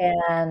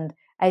 And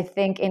I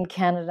think in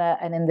Canada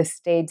and in the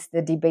States,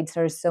 the debates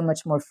are so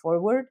much more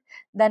forward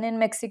than in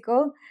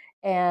Mexico.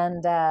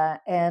 And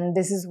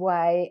this is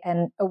why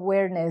an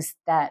awareness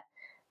that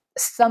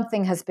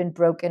something has been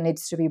broken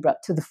needs to be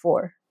brought to the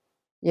fore,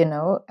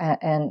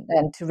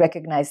 and to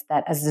recognize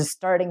that as a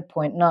starting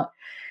point, not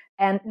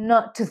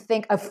to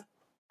think of,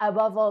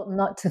 above all,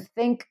 not to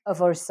think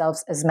of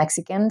ourselves as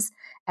Mexicans,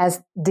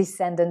 as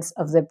descendants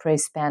of the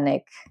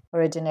pre-Hispanic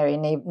originary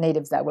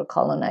natives that were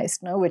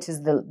colonized, which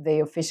is the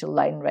official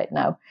line right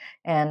now,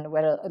 and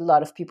what a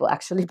lot of people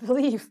actually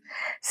believe.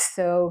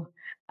 So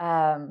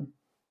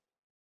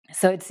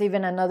it's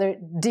even another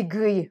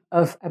degree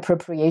of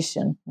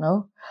appropriation,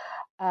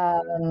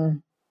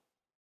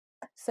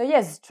 So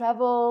yes,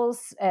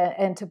 travels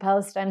into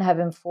Palestine have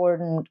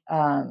informed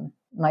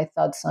my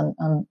thoughts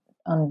on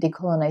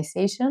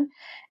decolonization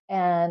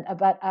and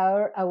about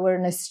our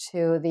awareness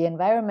to the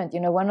environment.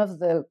 One of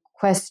the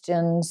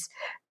questions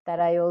that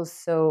I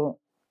also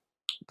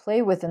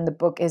play with in the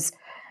book is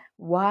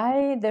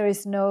why there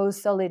is no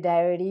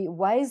solidarity.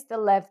 Why is the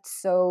left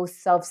so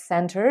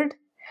self-centered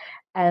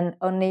and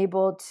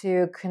unable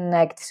to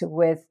connect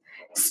with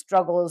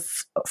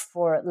struggles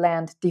for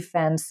land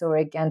defense or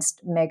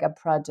against mega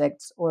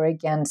projects or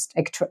against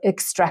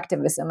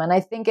extractivism? And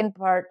I think in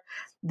part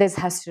this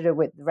has to do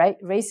with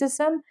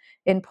racism.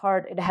 In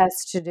part it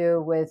has to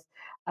do with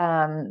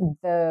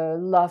the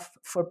love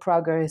for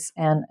progress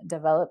and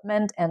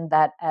development, and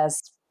that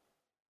as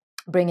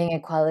bringing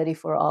equality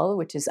for all,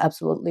 which is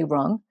absolutely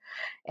wrong.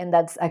 And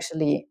that's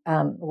actually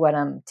what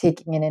I'm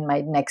taking in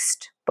my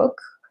next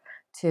book,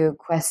 to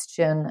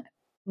question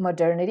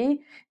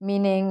modernity,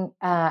 meaning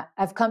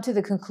I've come to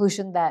the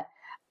conclusion that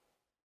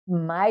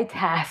my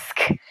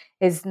task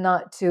is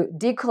not to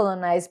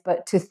decolonize,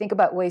 but to think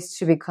about ways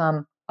to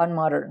become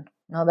unmodern.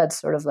 That's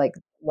sort of like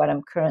what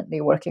I'm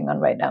currently working on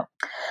right now.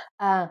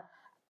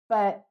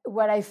 But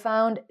what I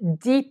found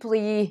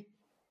deeply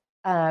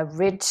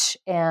rich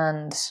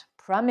and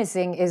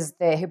promising is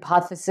the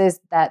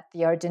hypothesis that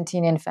the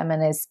Argentinian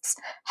feminists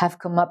have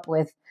come up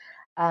with,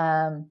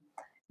 by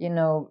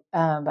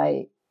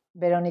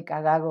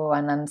Verónica Gago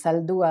and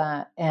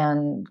Ansaldúa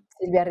and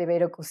Silvia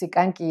Ribeiro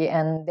Cusicanqui,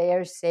 and they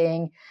are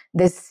saying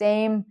the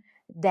same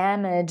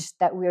damage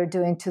that we are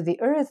doing to the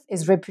earth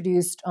is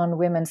reproduced on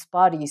women's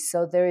bodies.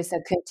 So there is a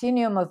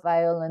continuum of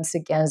violence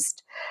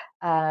against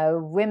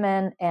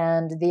women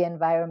and the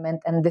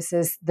environment, and this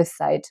is the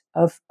site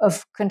of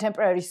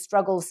contemporary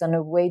struggles and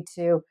a way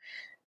to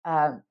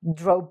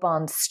draw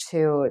bonds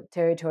to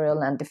territorial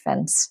land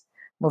defense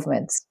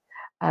movements.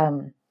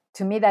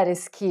 To me, that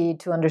is key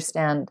to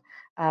understand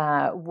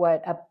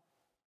what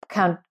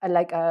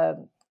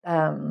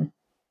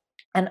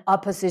an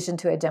opposition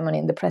to hegemony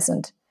in the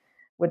present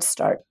would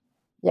start.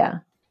 Yeah,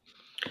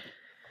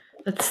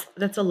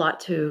 that's a lot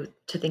to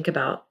think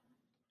about,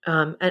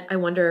 and I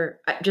wonder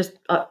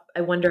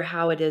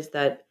how it is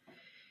that,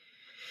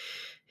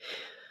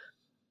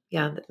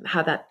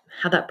 how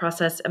that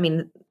process. I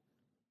mean,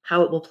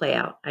 how it will play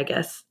out. I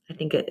guess I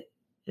think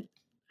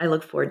I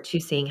look forward to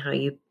seeing how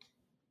you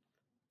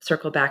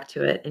circle back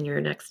to it in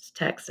your next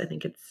text. I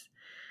think it's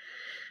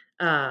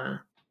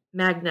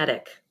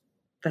magnetic.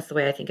 That's the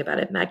way I think about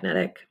it.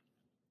 Magnetic.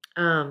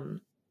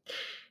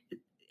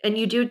 And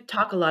you do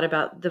talk a lot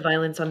about the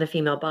violence on the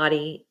female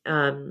body.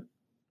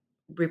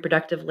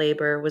 Reproductive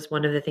labor was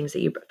one of the things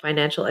that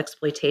financial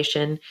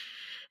exploitation.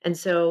 And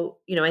so,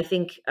 I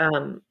think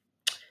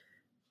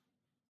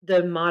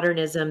the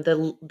modernism,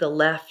 the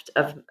left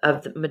of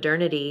the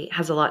modernity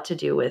has a lot to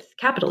do with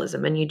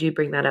capitalism. And you do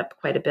bring that up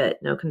quite a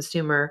bit.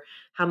 Consumer,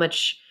 how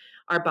much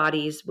our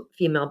bodies,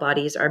 female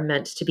bodies, are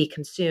meant to be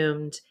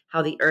consumed,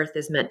 how the earth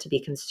is meant to be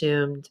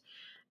consumed,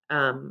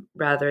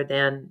 rather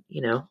than,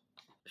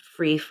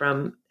 free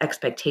from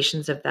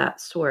expectations of that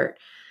sort.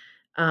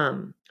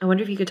 I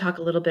wonder if you could talk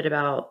a little bit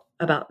about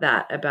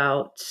that,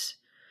 about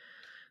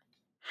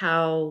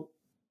how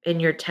in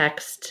your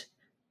text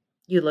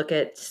you look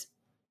at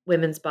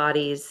women's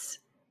bodies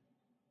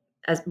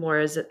as more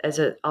as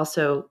a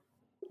also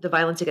the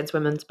violence against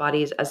women's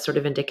bodies as sort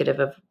of indicative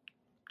of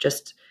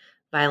just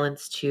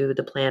violence to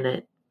the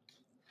planet?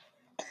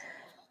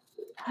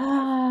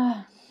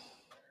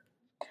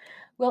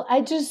 Well,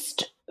 I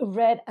just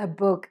read a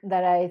book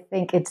that I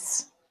think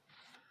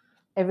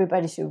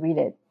everybody should read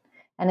it,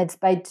 and it's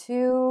by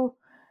two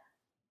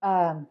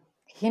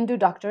Hindu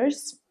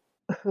doctors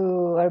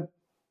who are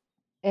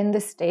in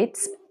the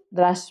States,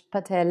 Raj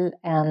Patel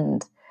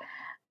and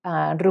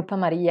Rupa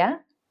Maria,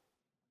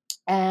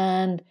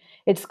 and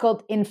it's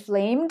called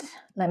Inflamed.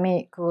 Let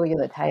me Google you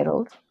the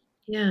title.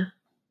 Yeah.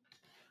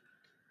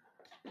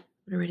 I'm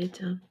gonna write it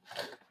down.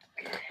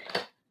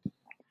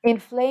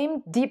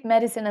 Inflamed: Deep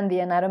Medicine and the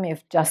Anatomy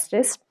of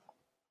Justice.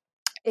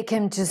 It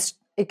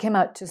came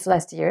out just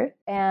last year,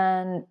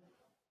 and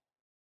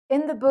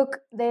in the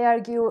book they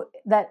argue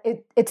that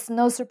it's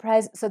no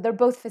surprise. So they're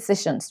both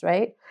physicians,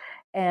 right?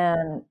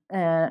 And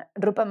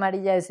Rupa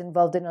Maria is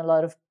involved in a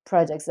lot of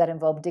projects that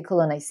involve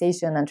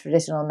decolonization and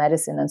traditional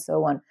medicine and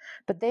so on.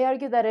 But they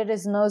argue that it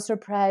is no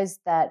surprise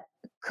that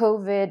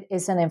COVID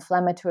is an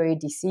inflammatory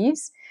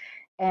disease,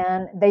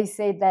 and they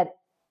say that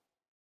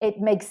it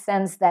makes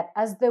sense that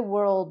as the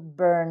world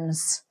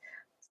burns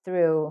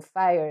through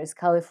fires,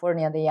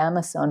 California, the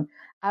Amazon,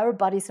 our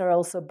bodies are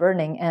also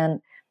burning, and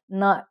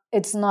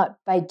it's not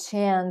by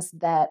chance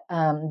that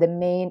the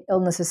main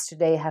illnesses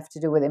today have to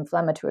do with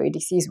inflammatory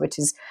disease, which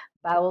is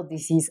bowel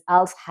disease,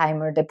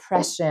 Alzheimer,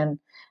 depression,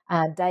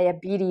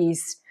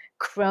 diabetes,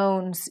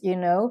 Crohn's,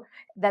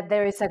 that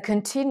there is a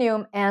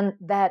continuum, and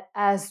that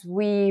as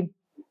we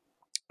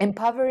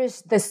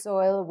impoverish the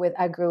soil with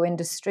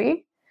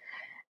agro-industry,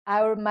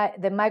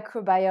 the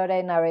microbiota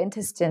in our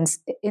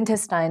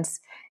intestines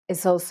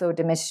is also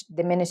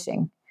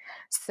diminishing.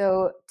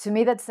 So to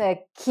me, that's a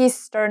key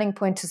starting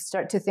point to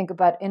start to think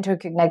about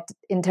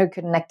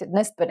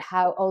interconnectedness, but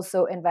how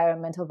also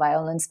environmental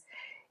violence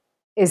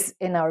is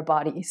in our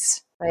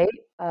bodies, right?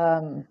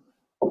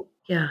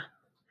 Yeah.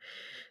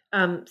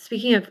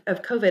 Speaking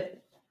of COVID,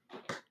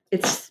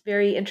 it's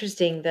very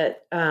interesting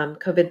that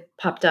COVID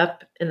popped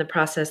up in the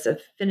process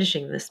of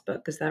finishing this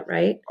book. Is that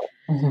right?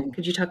 Mm-hmm.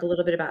 Could you talk a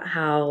little bit about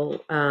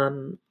how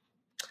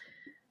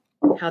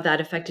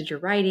that affected your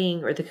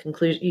writing or the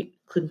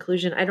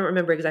conclusion? I don't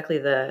remember exactly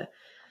the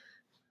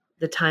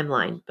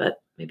timeline,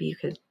 but maybe you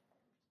could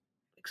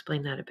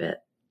explain that a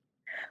bit.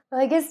 Well,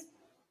 I guess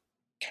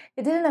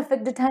it didn't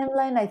affect the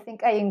timeline. I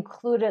think I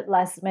included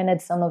last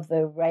minute some of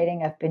the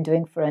writing I've been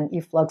doing for an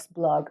eFlux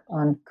blog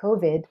on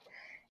COVID,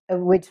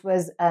 which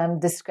was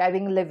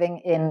describing living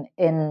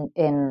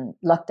in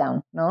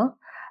lockdown, no?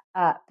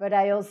 But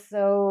I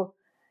also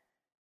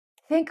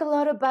think a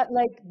lot about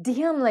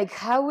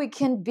how we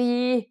can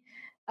be,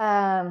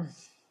 how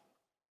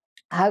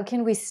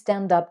can we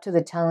stand up to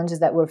the challenges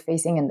that we're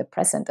facing in the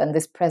present? And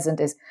this present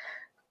is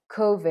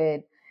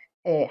COVID,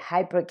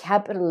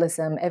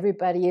 hyper-capitalism.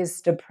 Everybody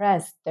is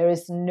depressed. There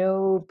is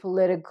no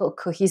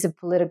cohesive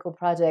political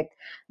project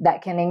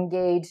that can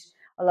engage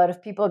a lot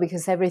of people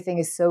because everything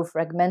is so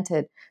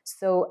fragmented.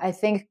 So I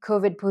think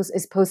COVID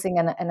is posing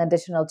an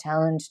additional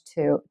challenge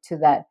to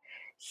that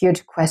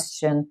huge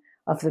question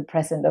of the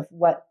present, of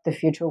what the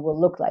future will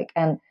look like.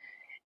 And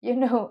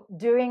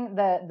during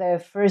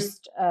the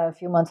first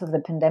few months of the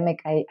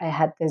pandemic, I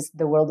had this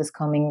 "the world is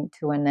coming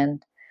to an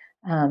end"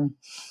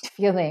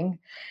 feeling,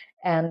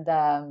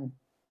 and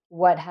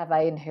what have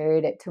I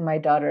inherited to my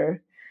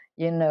daughter?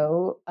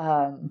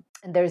 And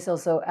there's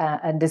also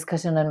a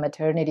discussion on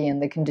maternity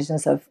and the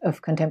conditions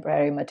of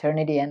contemporary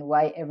maternity, and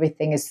why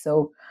everything is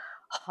so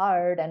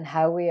hard, and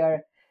how we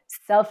are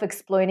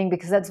self-exploiting,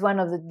 because that's one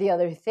of the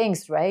other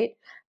things, right?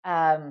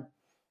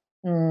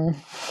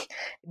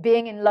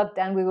 Being in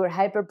lockdown, we were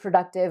hyper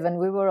productive, and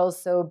we were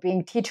also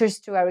being teachers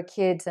to our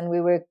kids, and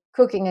we were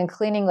cooking and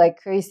cleaning like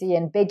crazy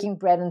and baking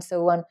bread and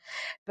so on,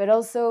 but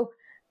also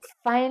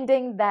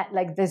finding that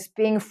this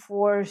being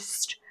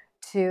forced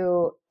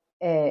to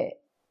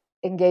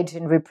engage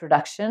in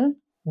reproduction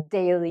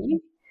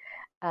daily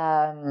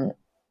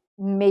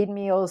made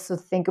me also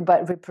think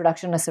about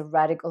reproduction as a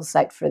radical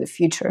site for the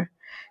future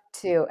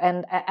too.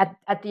 And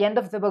at the end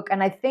of the book,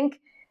 and I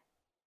think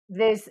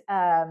this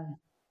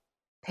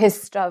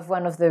pissed off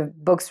one of the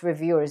book's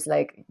reviewers,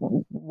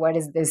 what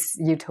is this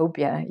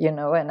utopia,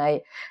 and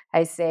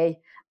I say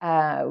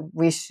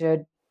we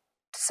should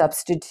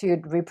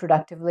substitute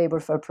reproductive labor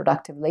for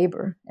productive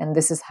labor, and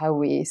this is how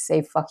we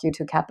say fuck you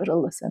to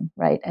capitalism,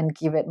 right, and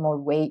give it more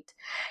weight.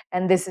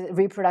 And this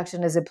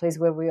reproduction is a place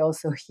where we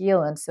also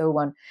heal and so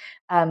on.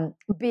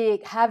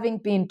 Having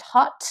been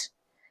taught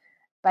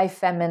by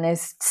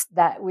feminists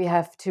that we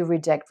have to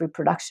reject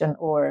reproduction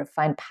or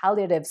find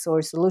palliatives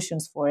or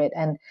solutions for it,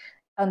 and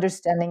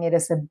understanding it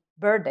as a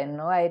burden.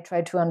 No, I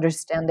try to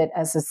understand it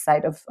as a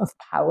site of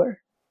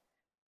power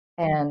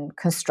and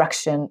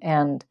construction,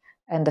 and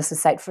as a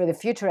site for the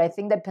future. I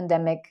think the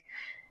pandemic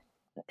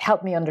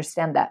helped me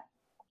understand that.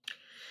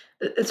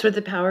 It's sort of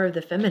the power of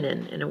the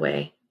feminine in a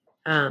way.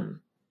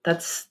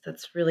 That's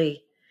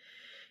really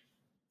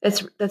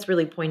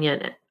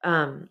poignant.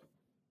 I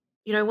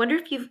wonder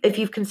if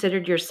you've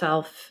considered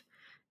yourself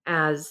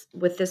as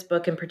with this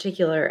book in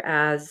particular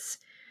as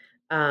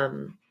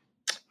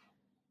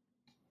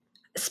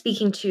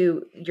speaking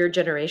to your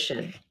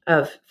generation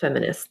of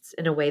feminists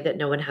in a way that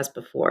no one has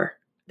before.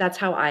 That's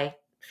how I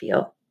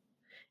feel.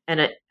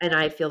 And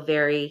I feel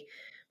very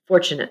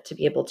fortunate to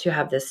be able to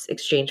have this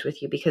exchange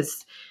with you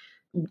because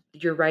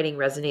your writing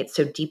resonates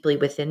so deeply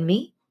within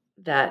me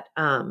that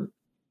have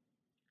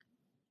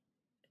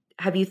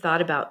you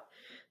thought about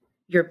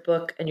your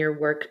book and your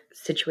work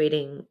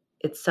situating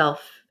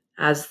itself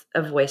as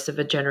a voice of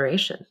a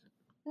generation?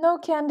 No,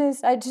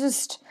 Candice, I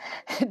just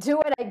do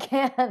what I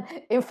can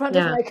in front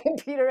of Yeah. my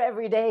computer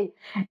every day.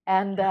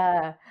 And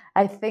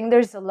I think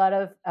there's a lot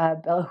of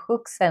bell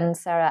hooks and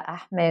Sarah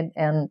Ahmed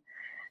and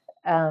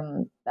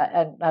I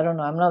don't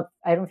know.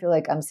 I don't feel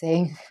like I'm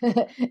saying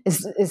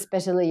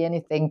especially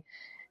anything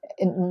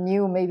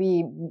new,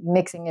 maybe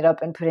mixing it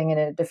up and putting it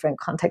in a different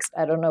context.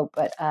 I don't know,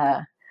 but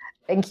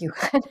thank you.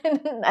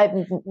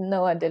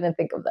 No, I didn't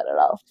think of that at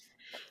all.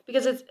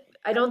 Because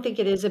I don't think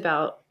it is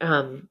about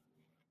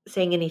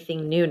saying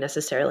anything new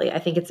necessarily. I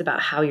think it's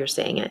about how you're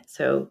saying it.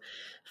 So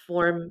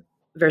form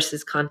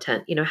versus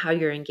content, how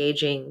you're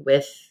engaging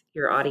with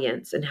your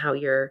audience and how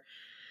you're,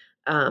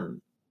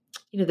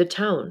 the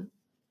tone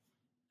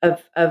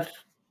of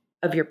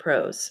your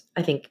prose,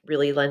 I think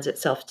really lends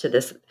itself to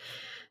this,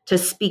 to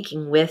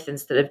speaking with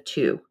instead of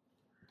to.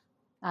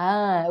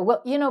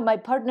 Well, my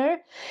partner,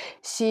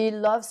 she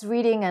loves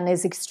reading and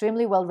is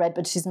extremely well read,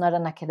 but she's not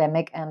an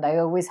academic. And I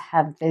always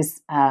have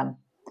this,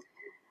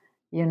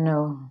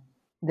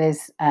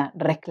 this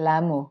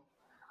reclamo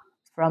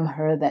from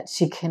her that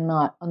she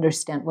cannot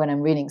understand what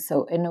I'm reading.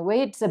 So in a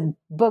way, it's a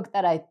book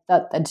that I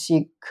thought that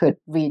she could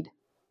read.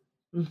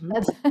 Mm-hmm.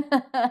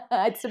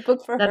 It's a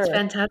book for That's her.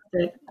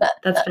 fantastic.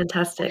 That's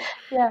fantastic.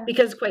 Yeah.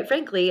 Because quite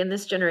frankly, in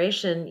this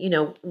generation,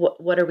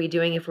 what are we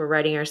doing if we're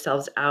writing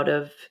ourselves out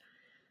of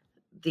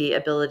the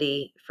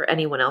ability for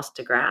anyone else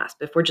to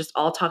grasp? If we're just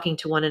all talking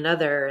to one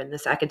another in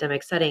this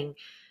academic setting,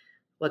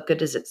 what good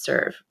does it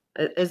serve?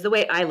 Is the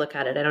way I look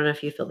at it. I don't know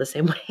if you feel the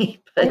same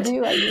way, but I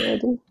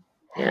do.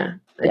 yeah,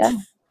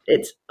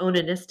 it's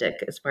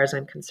onanistic as far as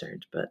I'm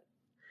concerned, but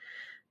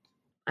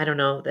I don't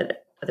know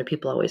that other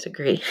people always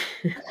agree.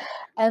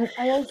 And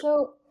I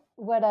also,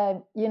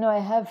 I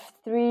have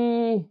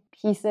 3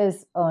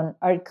 pieces on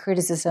art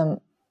criticism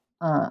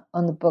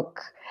on the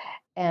book,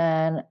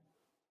 and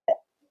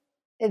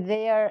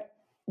they're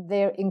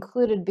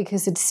included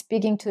because it's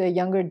speaking to a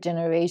younger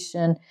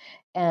generation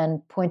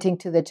and pointing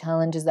to the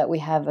challenges that we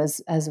have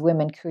as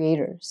women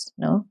creators,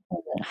 no?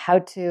 How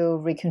to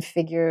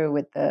reconfigure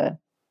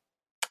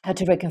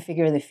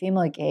the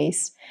female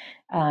gaze.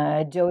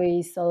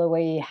 Joey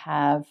Soloway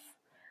have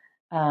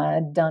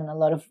done a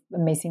lot of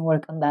amazing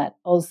work on that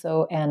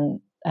also,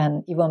 and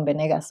Yvonne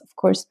Venegas, of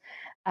course.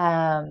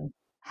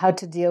 How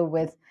to deal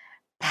with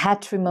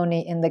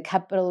patrimony in the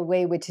capital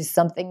way, which is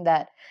something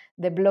that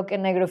the Bloque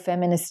Negro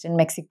feminists in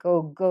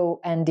Mexico go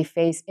and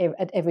deface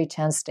at every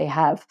chance they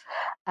have.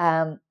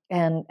 And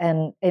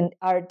in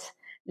art,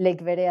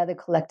 Lake Verea, the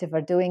collective,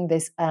 are doing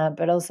this.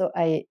 But also,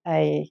 I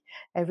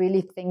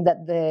really think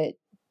that the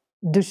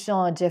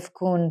Duchamp, Jeff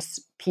Koons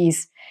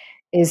piece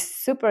is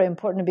super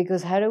important,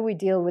 because how do we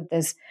deal with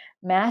this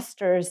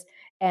masters,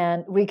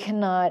 and we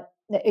cannot,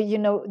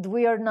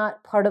 we are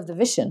not part of the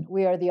vision.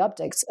 We are the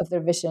objects of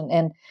their vision.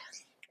 And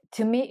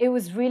to me, it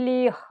was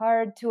really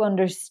hard to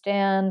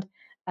understand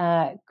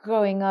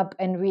growing up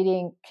and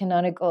reading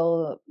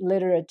canonical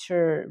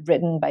literature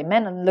written by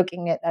men and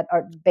looking at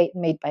art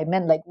made by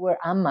men, like, where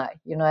am I?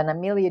 And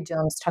Amelia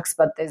Jones talks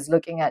about this,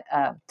 looking at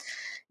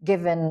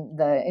Given,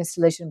 the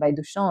installation by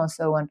Duchamp and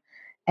so on.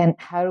 And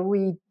how do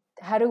we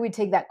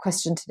take that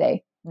question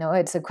today? No,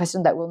 it's a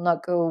question that will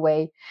not go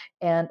away.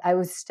 And I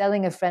was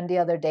telling a friend the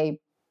other day,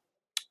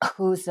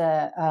 who's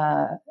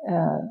a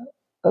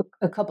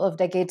couple of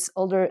decades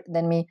older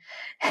than me,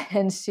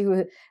 and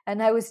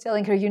I was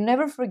telling her, you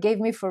never forgave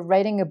me for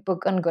writing a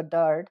book on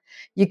Godard.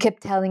 You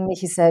kept telling me,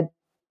 he said,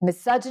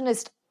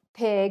 misogynist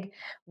pig,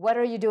 what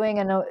are you doing?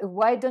 And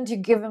why don't you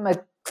give him a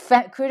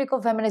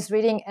critical feminist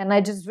reading? And I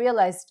just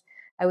realized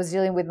I was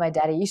dealing with my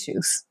daddy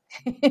issues.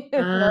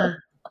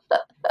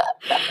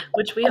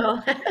 Which we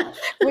all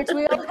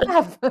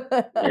have.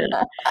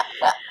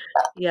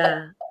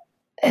 Yeah.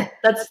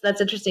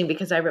 That's interesting,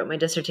 because I wrote my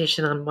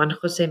dissertation on Juan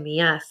Jose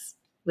Millas,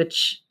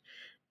 which,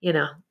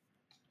 yeah.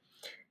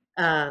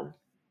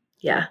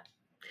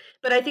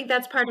 But I think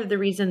that's part of the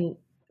reason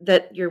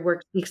that your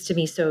work speaks to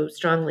me so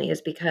strongly,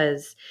 is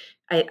because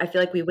I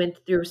feel like we went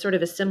through sort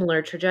of a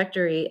similar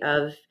trajectory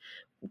of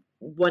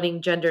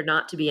wanting gender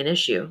not to be an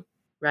issue,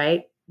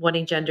 right?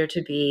 Wanting gender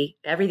to be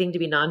everything, to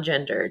be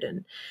non-gendered,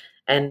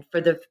 and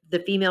for the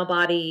female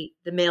body,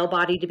 the male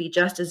body, to be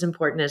just as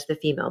important as the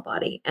female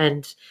body.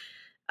 And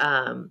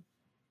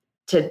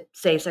to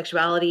say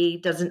sexuality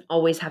doesn't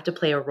always have to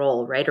play a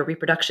role, right? Or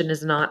reproduction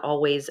is not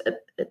always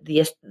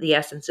the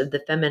essence of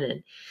the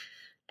feminine.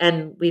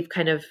 And we've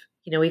kind of,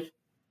 I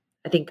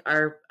think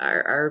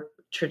our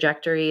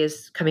trajectory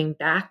is coming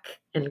back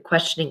and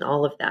questioning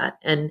all of that.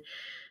 And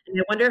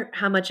I wonder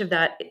how much of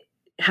that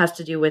has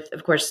to do with,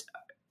 of course,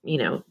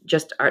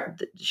 just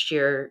the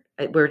sheer,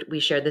 we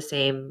shared the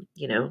same,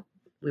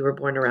 we were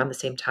born around the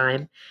same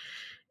time.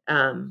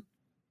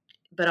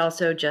 But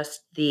also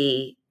just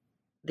the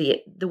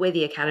way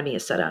the academy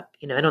is set up.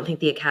 I don't think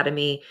the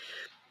academy,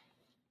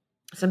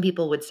 some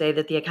people would say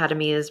that the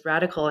academy is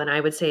radical, and I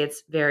would say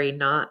it's very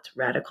not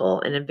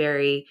radical and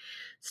very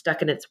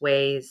stuck in its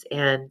ways.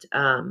 And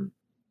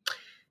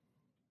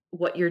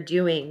what you're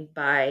doing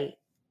by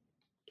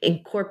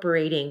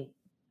incorporating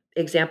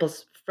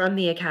examples from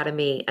the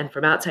academy and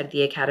from outside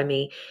the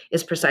academy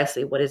is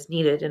precisely what is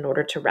needed in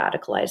order to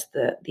radicalize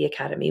the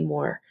academy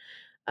more.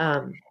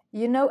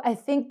 I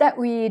think that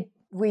we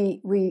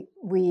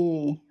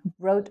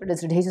wrote our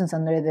dissertations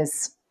under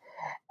this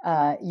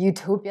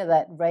utopia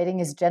that writing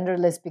is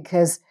genderless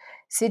because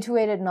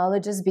situated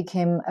knowledges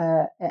became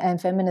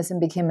and feminism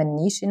became a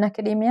niche in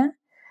academia,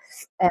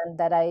 and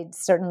that I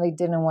certainly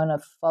didn't want to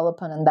fall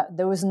upon, and that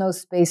there was no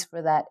space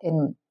for that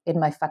in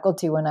my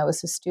faculty when I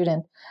was a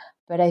student.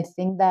 But I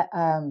think that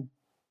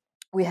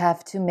we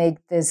have to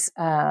make this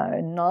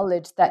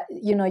knowledge that,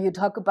 you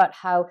talk about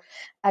how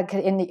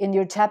in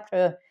your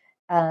chapter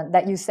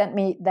that you sent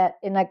me, that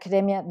in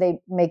academia they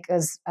make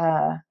us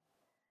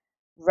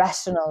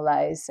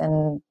rationalize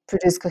and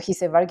produce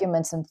cohesive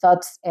arguments and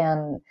thoughts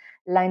and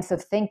lines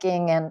of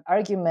thinking and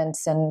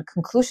arguments and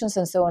conclusions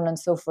and so on and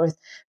so forth.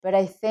 But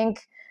I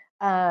think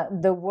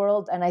the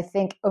world, and I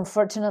think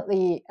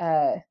unfortunately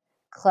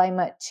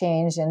climate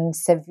change and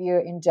severe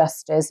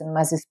injustice and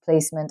mass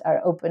displacement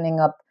are opening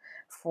up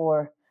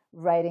for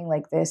writing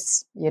like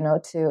this,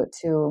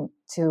 to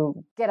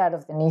get out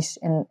of the niche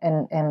and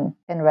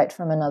write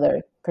from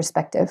another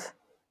perspective.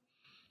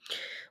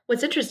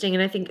 What's interesting,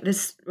 and I think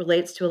this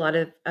relates to a lot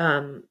of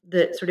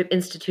the sort of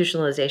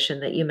institutionalization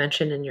that you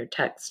mentioned in your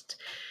text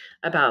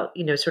about,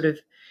 sort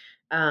of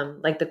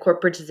like the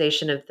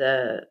corporatization of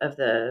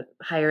the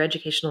higher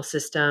educational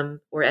system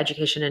or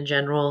education in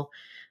general.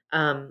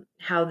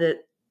 How the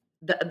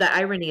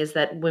irony is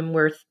that when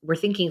we're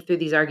thinking through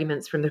these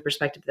arguments from the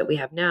perspective that we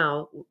have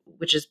now,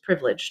 which is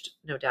privileged,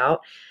 no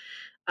doubt,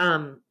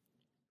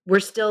 we're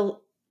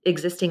still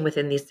existing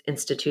within these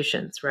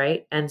institutions,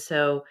 right? And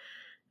so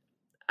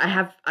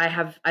I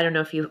don't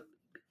know if you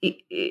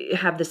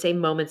have the same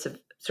moments of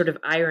sort of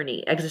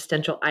irony,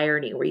 existential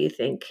irony, where you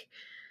think,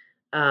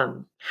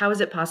 how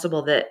is it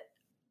possible that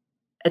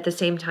at the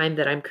same time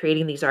that I'm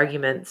creating these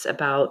arguments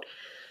about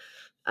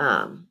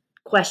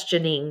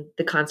questioning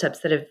the concepts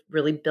that have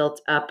really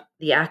built up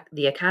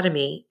the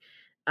academy,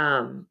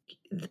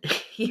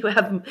 you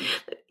have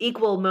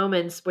equal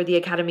moments where the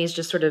academy is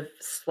just sort of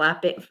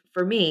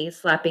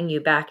slapping you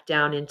back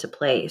down into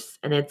place.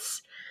 And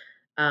it's,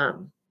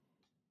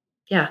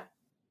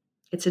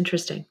 it's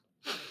interesting.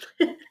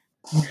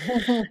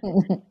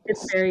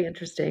 It's very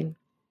interesting.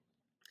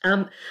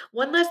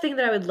 One last thing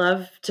that I would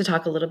love to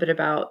talk a little bit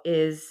about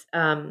is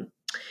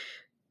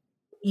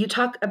you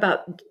talk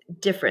about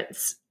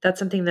difference. That's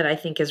something that I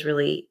think is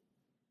really,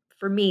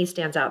 for me,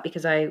 stands out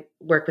because I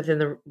work within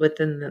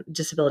the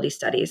disability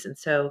studies. And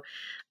so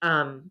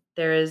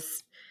there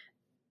is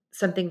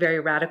something very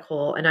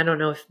radical, and I don't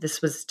know if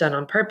this was done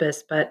on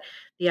purpose, but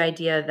the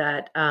idea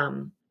that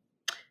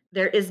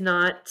there is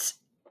not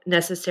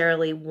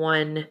necessarily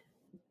one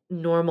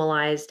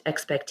normalized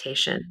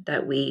expectation,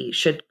 that we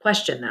should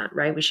question that,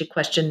 right? We should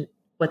question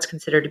what's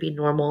considered to be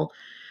normal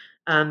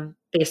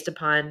based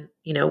upon,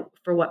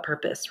 for what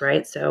purpose,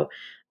 right? So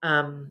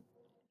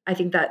I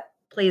think that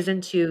plays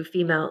into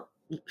female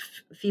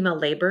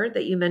labor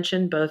that you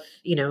mentioned, both,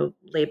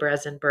 labor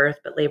as in birth,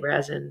 but labor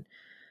as in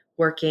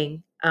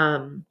working. I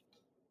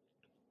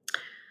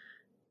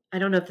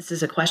don't know if this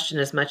is a question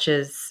as much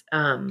as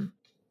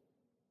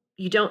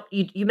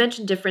you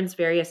mentioned difference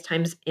various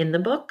times in the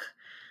book.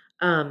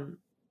 And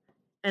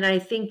I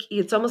think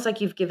it's almost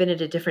like you've given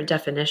it a different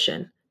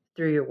definition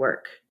through your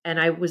work. And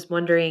I was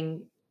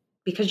wondering,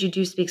 because you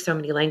do speak so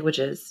many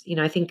languages,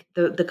 I think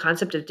the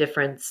concept of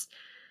difference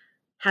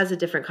has a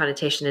different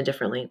connotation in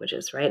different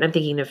languages, right? I'm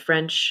thinking of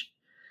French,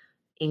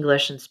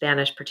 English, and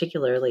Spanish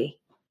particularly.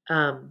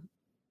 Have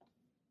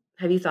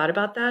you thought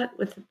about that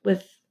with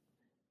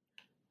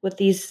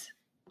these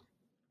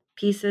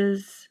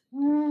pieces?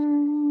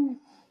 Well,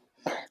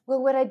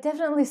 what I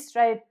definitely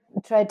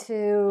tried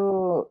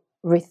to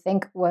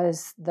rethink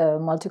was the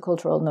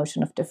multicultural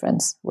notion of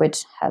difference,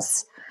 which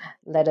has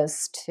led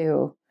us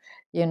to,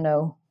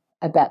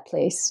 a bad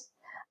place,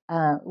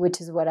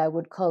 which is what I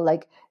would call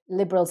like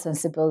liberal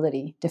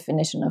sensibility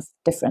definition of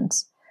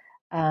difference,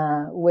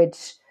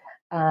 which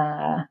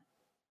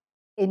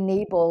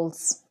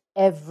enables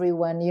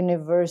everyone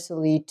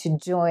universally to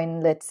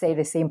join, let's say,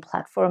 the same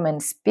platform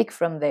and speak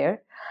from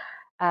there,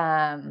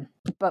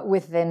 but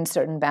within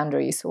certain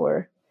boundaries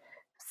or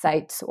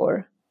sites,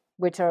 or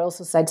which are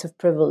also sites of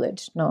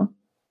privilege, no?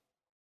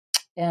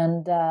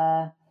 And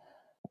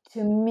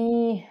to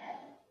me,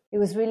 it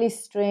was really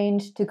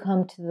strange to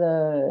come to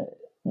the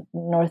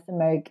North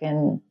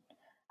American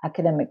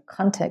academic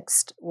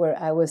context where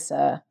I was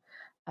a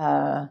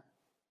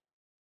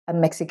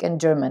Mexican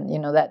German.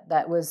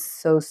 That was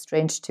so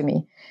strange to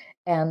me.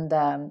 And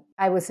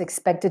I was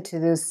expected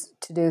to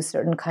do a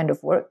certain kind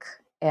of work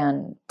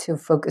and to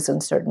focus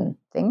on certain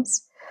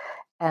things.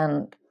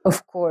 And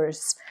of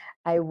course,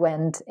 I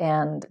went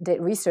and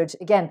did research.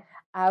 Again,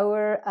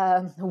 our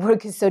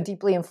work is so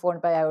deeply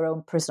informed by our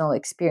own personal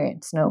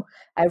experience. No,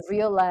 I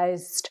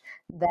realized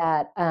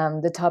that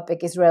the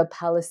topic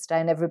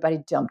Israel-Palestine, everybody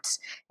jumped,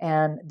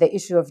 and the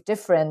issue of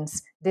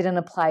difference didn't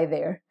apply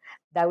there.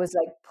 That was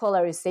like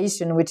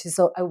polarization, which is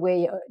a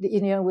way,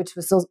 which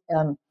was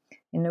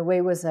in a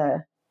way was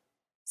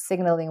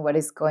signaling what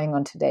is going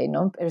on today.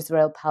 No,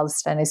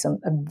 Israel-Palestine is a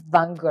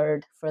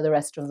vanguard for the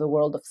rest of the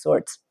world of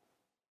sorts.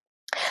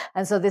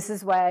 And so this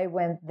is why I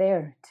went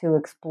there, to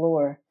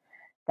explore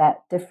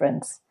that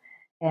difference.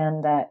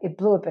 And it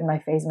blew up in my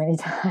face many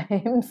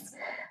times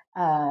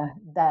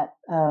that,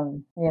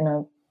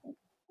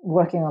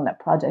 working on that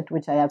project,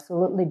 which I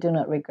absolutely do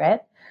not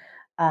regret.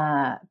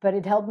 But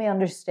it helped me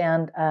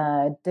understand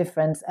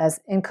difference as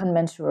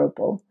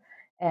incommensurable,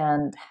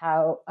 and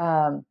how,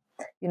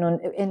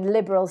 in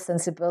liberal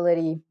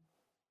sensibility,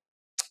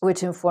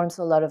 which informs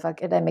a lot of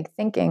academic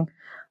thinking,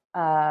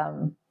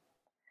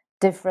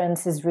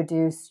 difference is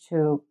reduced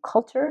to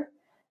culture,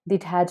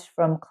 detached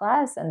from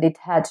class and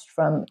detached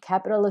from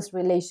capitalist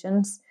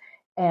relations.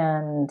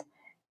 And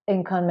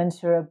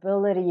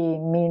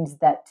incommensurability means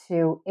that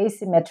two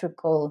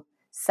asymmetrical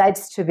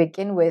sides to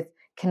begin with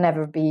can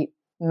never be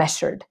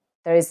measured.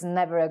 There is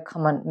never a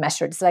common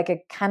measure. It's like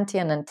a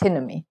Kantian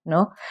antinomy,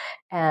 no?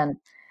 And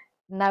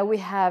now we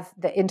have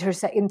the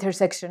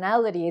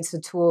intersectionality. It's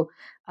a tool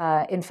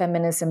in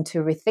feminism to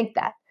rethink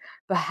that.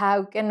 But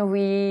how can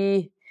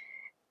we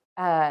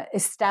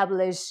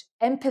establish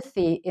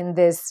empathy in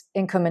this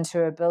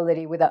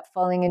incommensurability without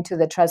falling into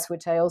the traps,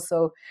 which I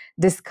also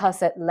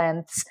discuss at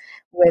length,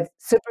 with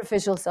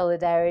superficial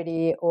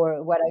solidarity,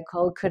 or what I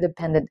call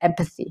codependent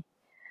empathy,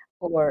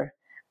 or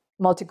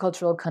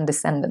multicultural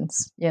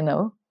condescendence?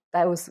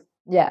 That was,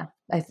 I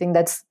think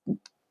that's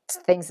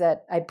things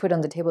that I put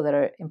on the table that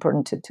are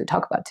important to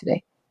talk about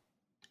today.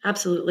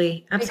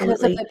 Absolutely.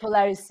 Because of the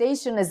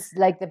polarization is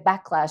like the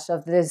backlash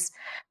of this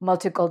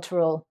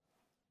multicultural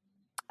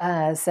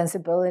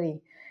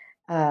sensibility,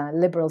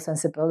 liberal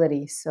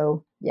sensibility.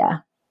 So,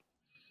 yeah.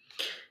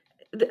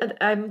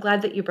 I'm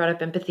glad that you brought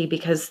up empathy,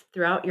 because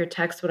throughout your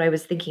text, what I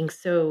was thinking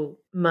so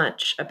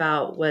much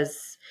about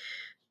was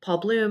Paul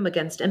Bloom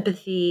against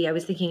empathy. I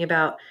was thinking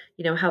about,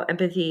 how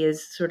empathy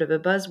is sort of a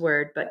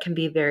buzzword, but can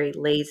be very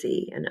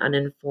lazy and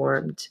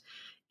uninformed,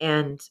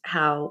 and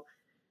how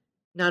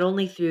not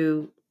only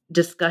through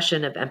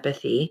discussion of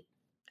empathy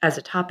as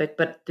a topic,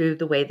 but through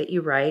the way that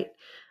you write,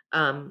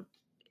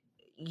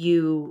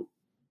 you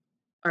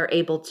are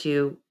able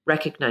to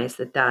recognize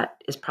that that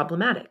is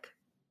problematic.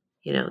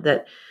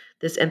 That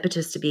this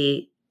impetus to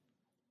be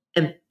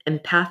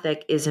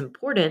empathic is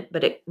important,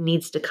 but it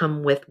needs to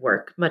come with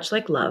work, much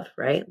like love,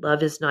 right?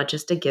 Love is not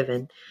just a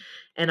given.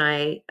 And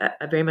I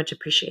very much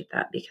appreciate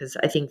that, because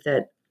I think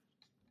that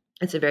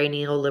it's a very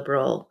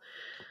neoliberal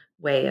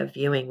way of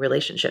viewing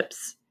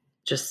relationships.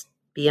 Just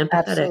be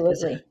empathetic.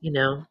 Absolutely.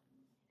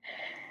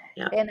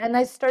 Yeah. And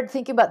I started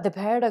thinking about the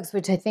paradox,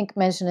 which I think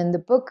mentioned in the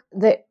book,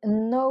 that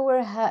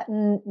never have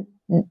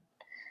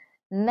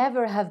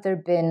there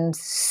been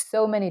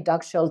so many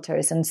dog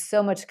shelters and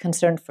so much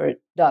concern for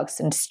dogs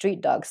and street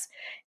dogs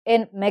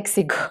in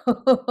Mexico.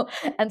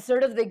 And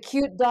sort of the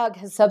cute dog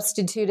has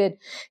substituted,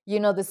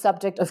 the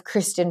subject of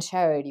Christian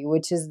charity,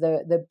 which is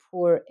the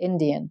poor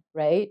Indian,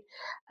 right?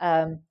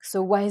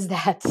 So why is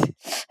that?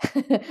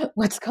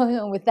 What's going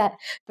on with that?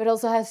 But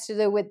also has to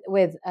do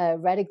with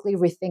radically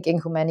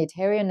rethinking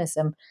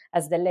humanitarianism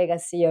as the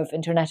legacy of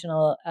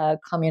international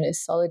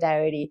communist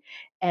solidarity,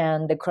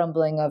 and the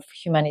crumbling of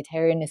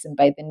humanitarianism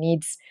by the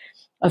needs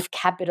of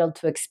capital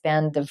to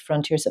expand the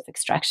frontiers of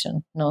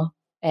extraction, no?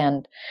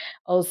 And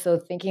also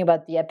thinking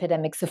about the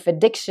epidemics of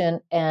addiction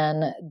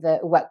and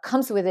what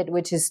comes with it,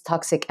 which is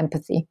toxic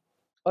empathy,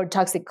 or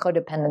toxic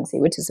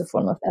codependency, which is a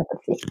form of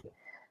empathy.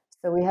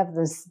 So we have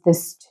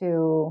this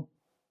two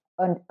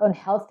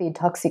unhealthy,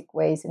 toxic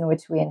ways in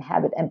which we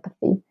inhabit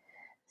empathy.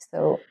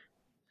 So,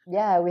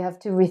 we have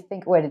to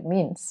rethink what it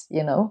means,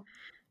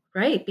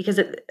 Right, because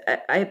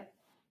I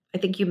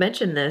think you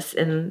mentioned this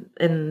in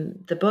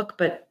the book,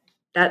 but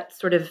that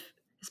sort of,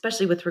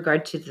 especially with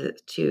regard to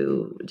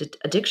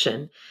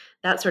addiction,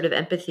 that sort of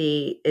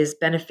empathy is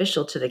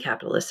beneficial to the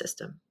capitalist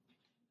system.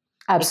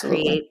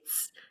 Absolutely. It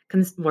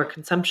creates more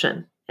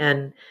consumption,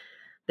 and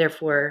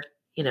therefore,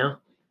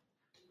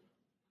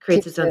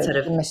 creates its own set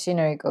of the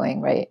machinery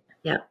going, right?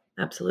 Yeah,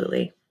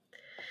 absolutely.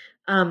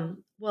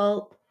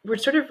 Well, we're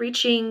sort of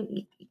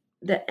reaching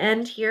the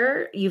end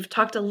here. You've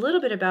talked a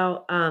little bit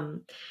about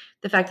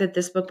the fact that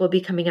this book will be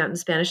coming out in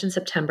Spanish in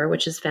September,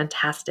 which is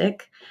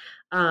fantastic.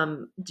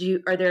 Are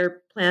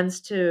there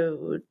plans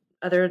to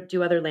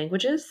do other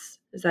languages?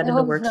 Is that in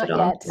the works not at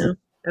all? Yet. No?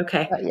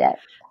 Okay. Not yet.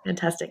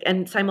 Fantastic.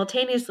 And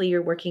simultaneously,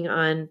 you're working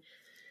on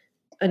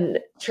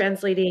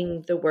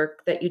translating the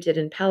work that you did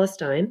in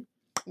Palestine.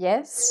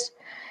 Yes.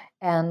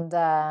 And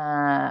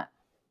I'm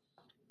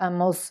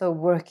also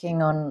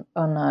working on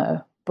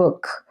a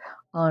book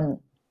on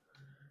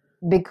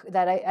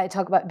that I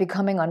talk about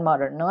becoming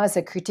unmodern, no, as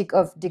a critique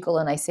of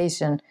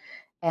decolonization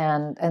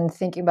and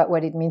thinking about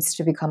what it means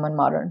to become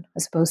unmodern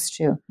as opposed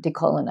to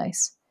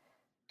decolonize.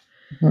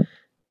 Mm-hmm.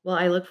 Well,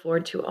 I look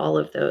forward to all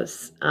of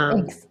those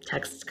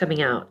texts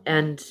coming out.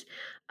 And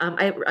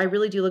I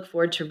really do look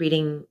forward to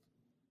reading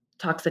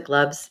Toxic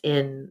Loves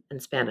in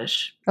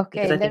Spanish.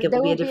 Okay, because I think it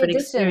will be a different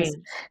experience.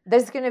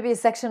 There's going to be a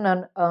section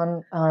on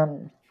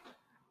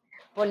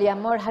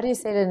polyamor. How do you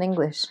say it in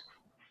English?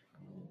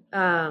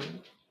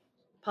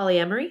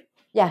 Polyamory?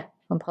 Yeah,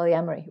 on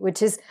polyamory,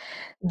 which is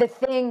the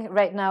thing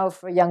right now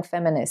for young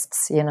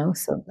feminists,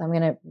 So I'm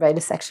going to write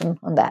a section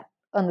on that,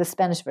 on the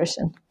Spanish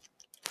version.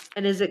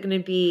 And is it going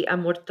to be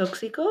Amor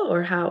Tóxico,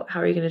 or how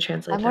are you going to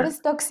translate Amores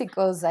that?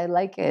 Tóxicos, I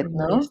like it,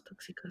 Amores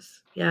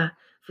Tóxicos. Yeah.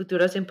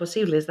 Futuros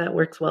Imposibles, that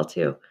works well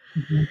too.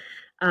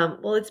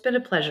 Mm-hmm. Well, it's been a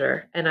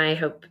pleasure. And I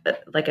hope,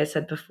 like I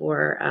said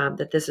before,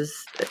 that this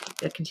is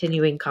a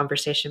continuing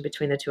conversation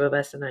between the two of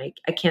us. And I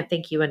can't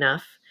thank you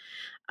enough.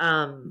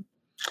 And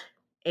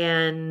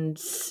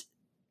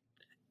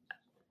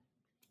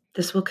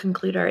this will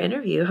conclude our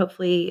interview.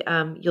 Hopefully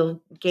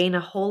you'll gain a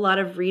whole lot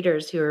of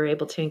readers who are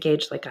able to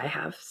engage like I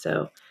have.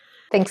 So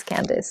thanks,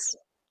 Candice.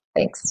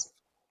 Thanks.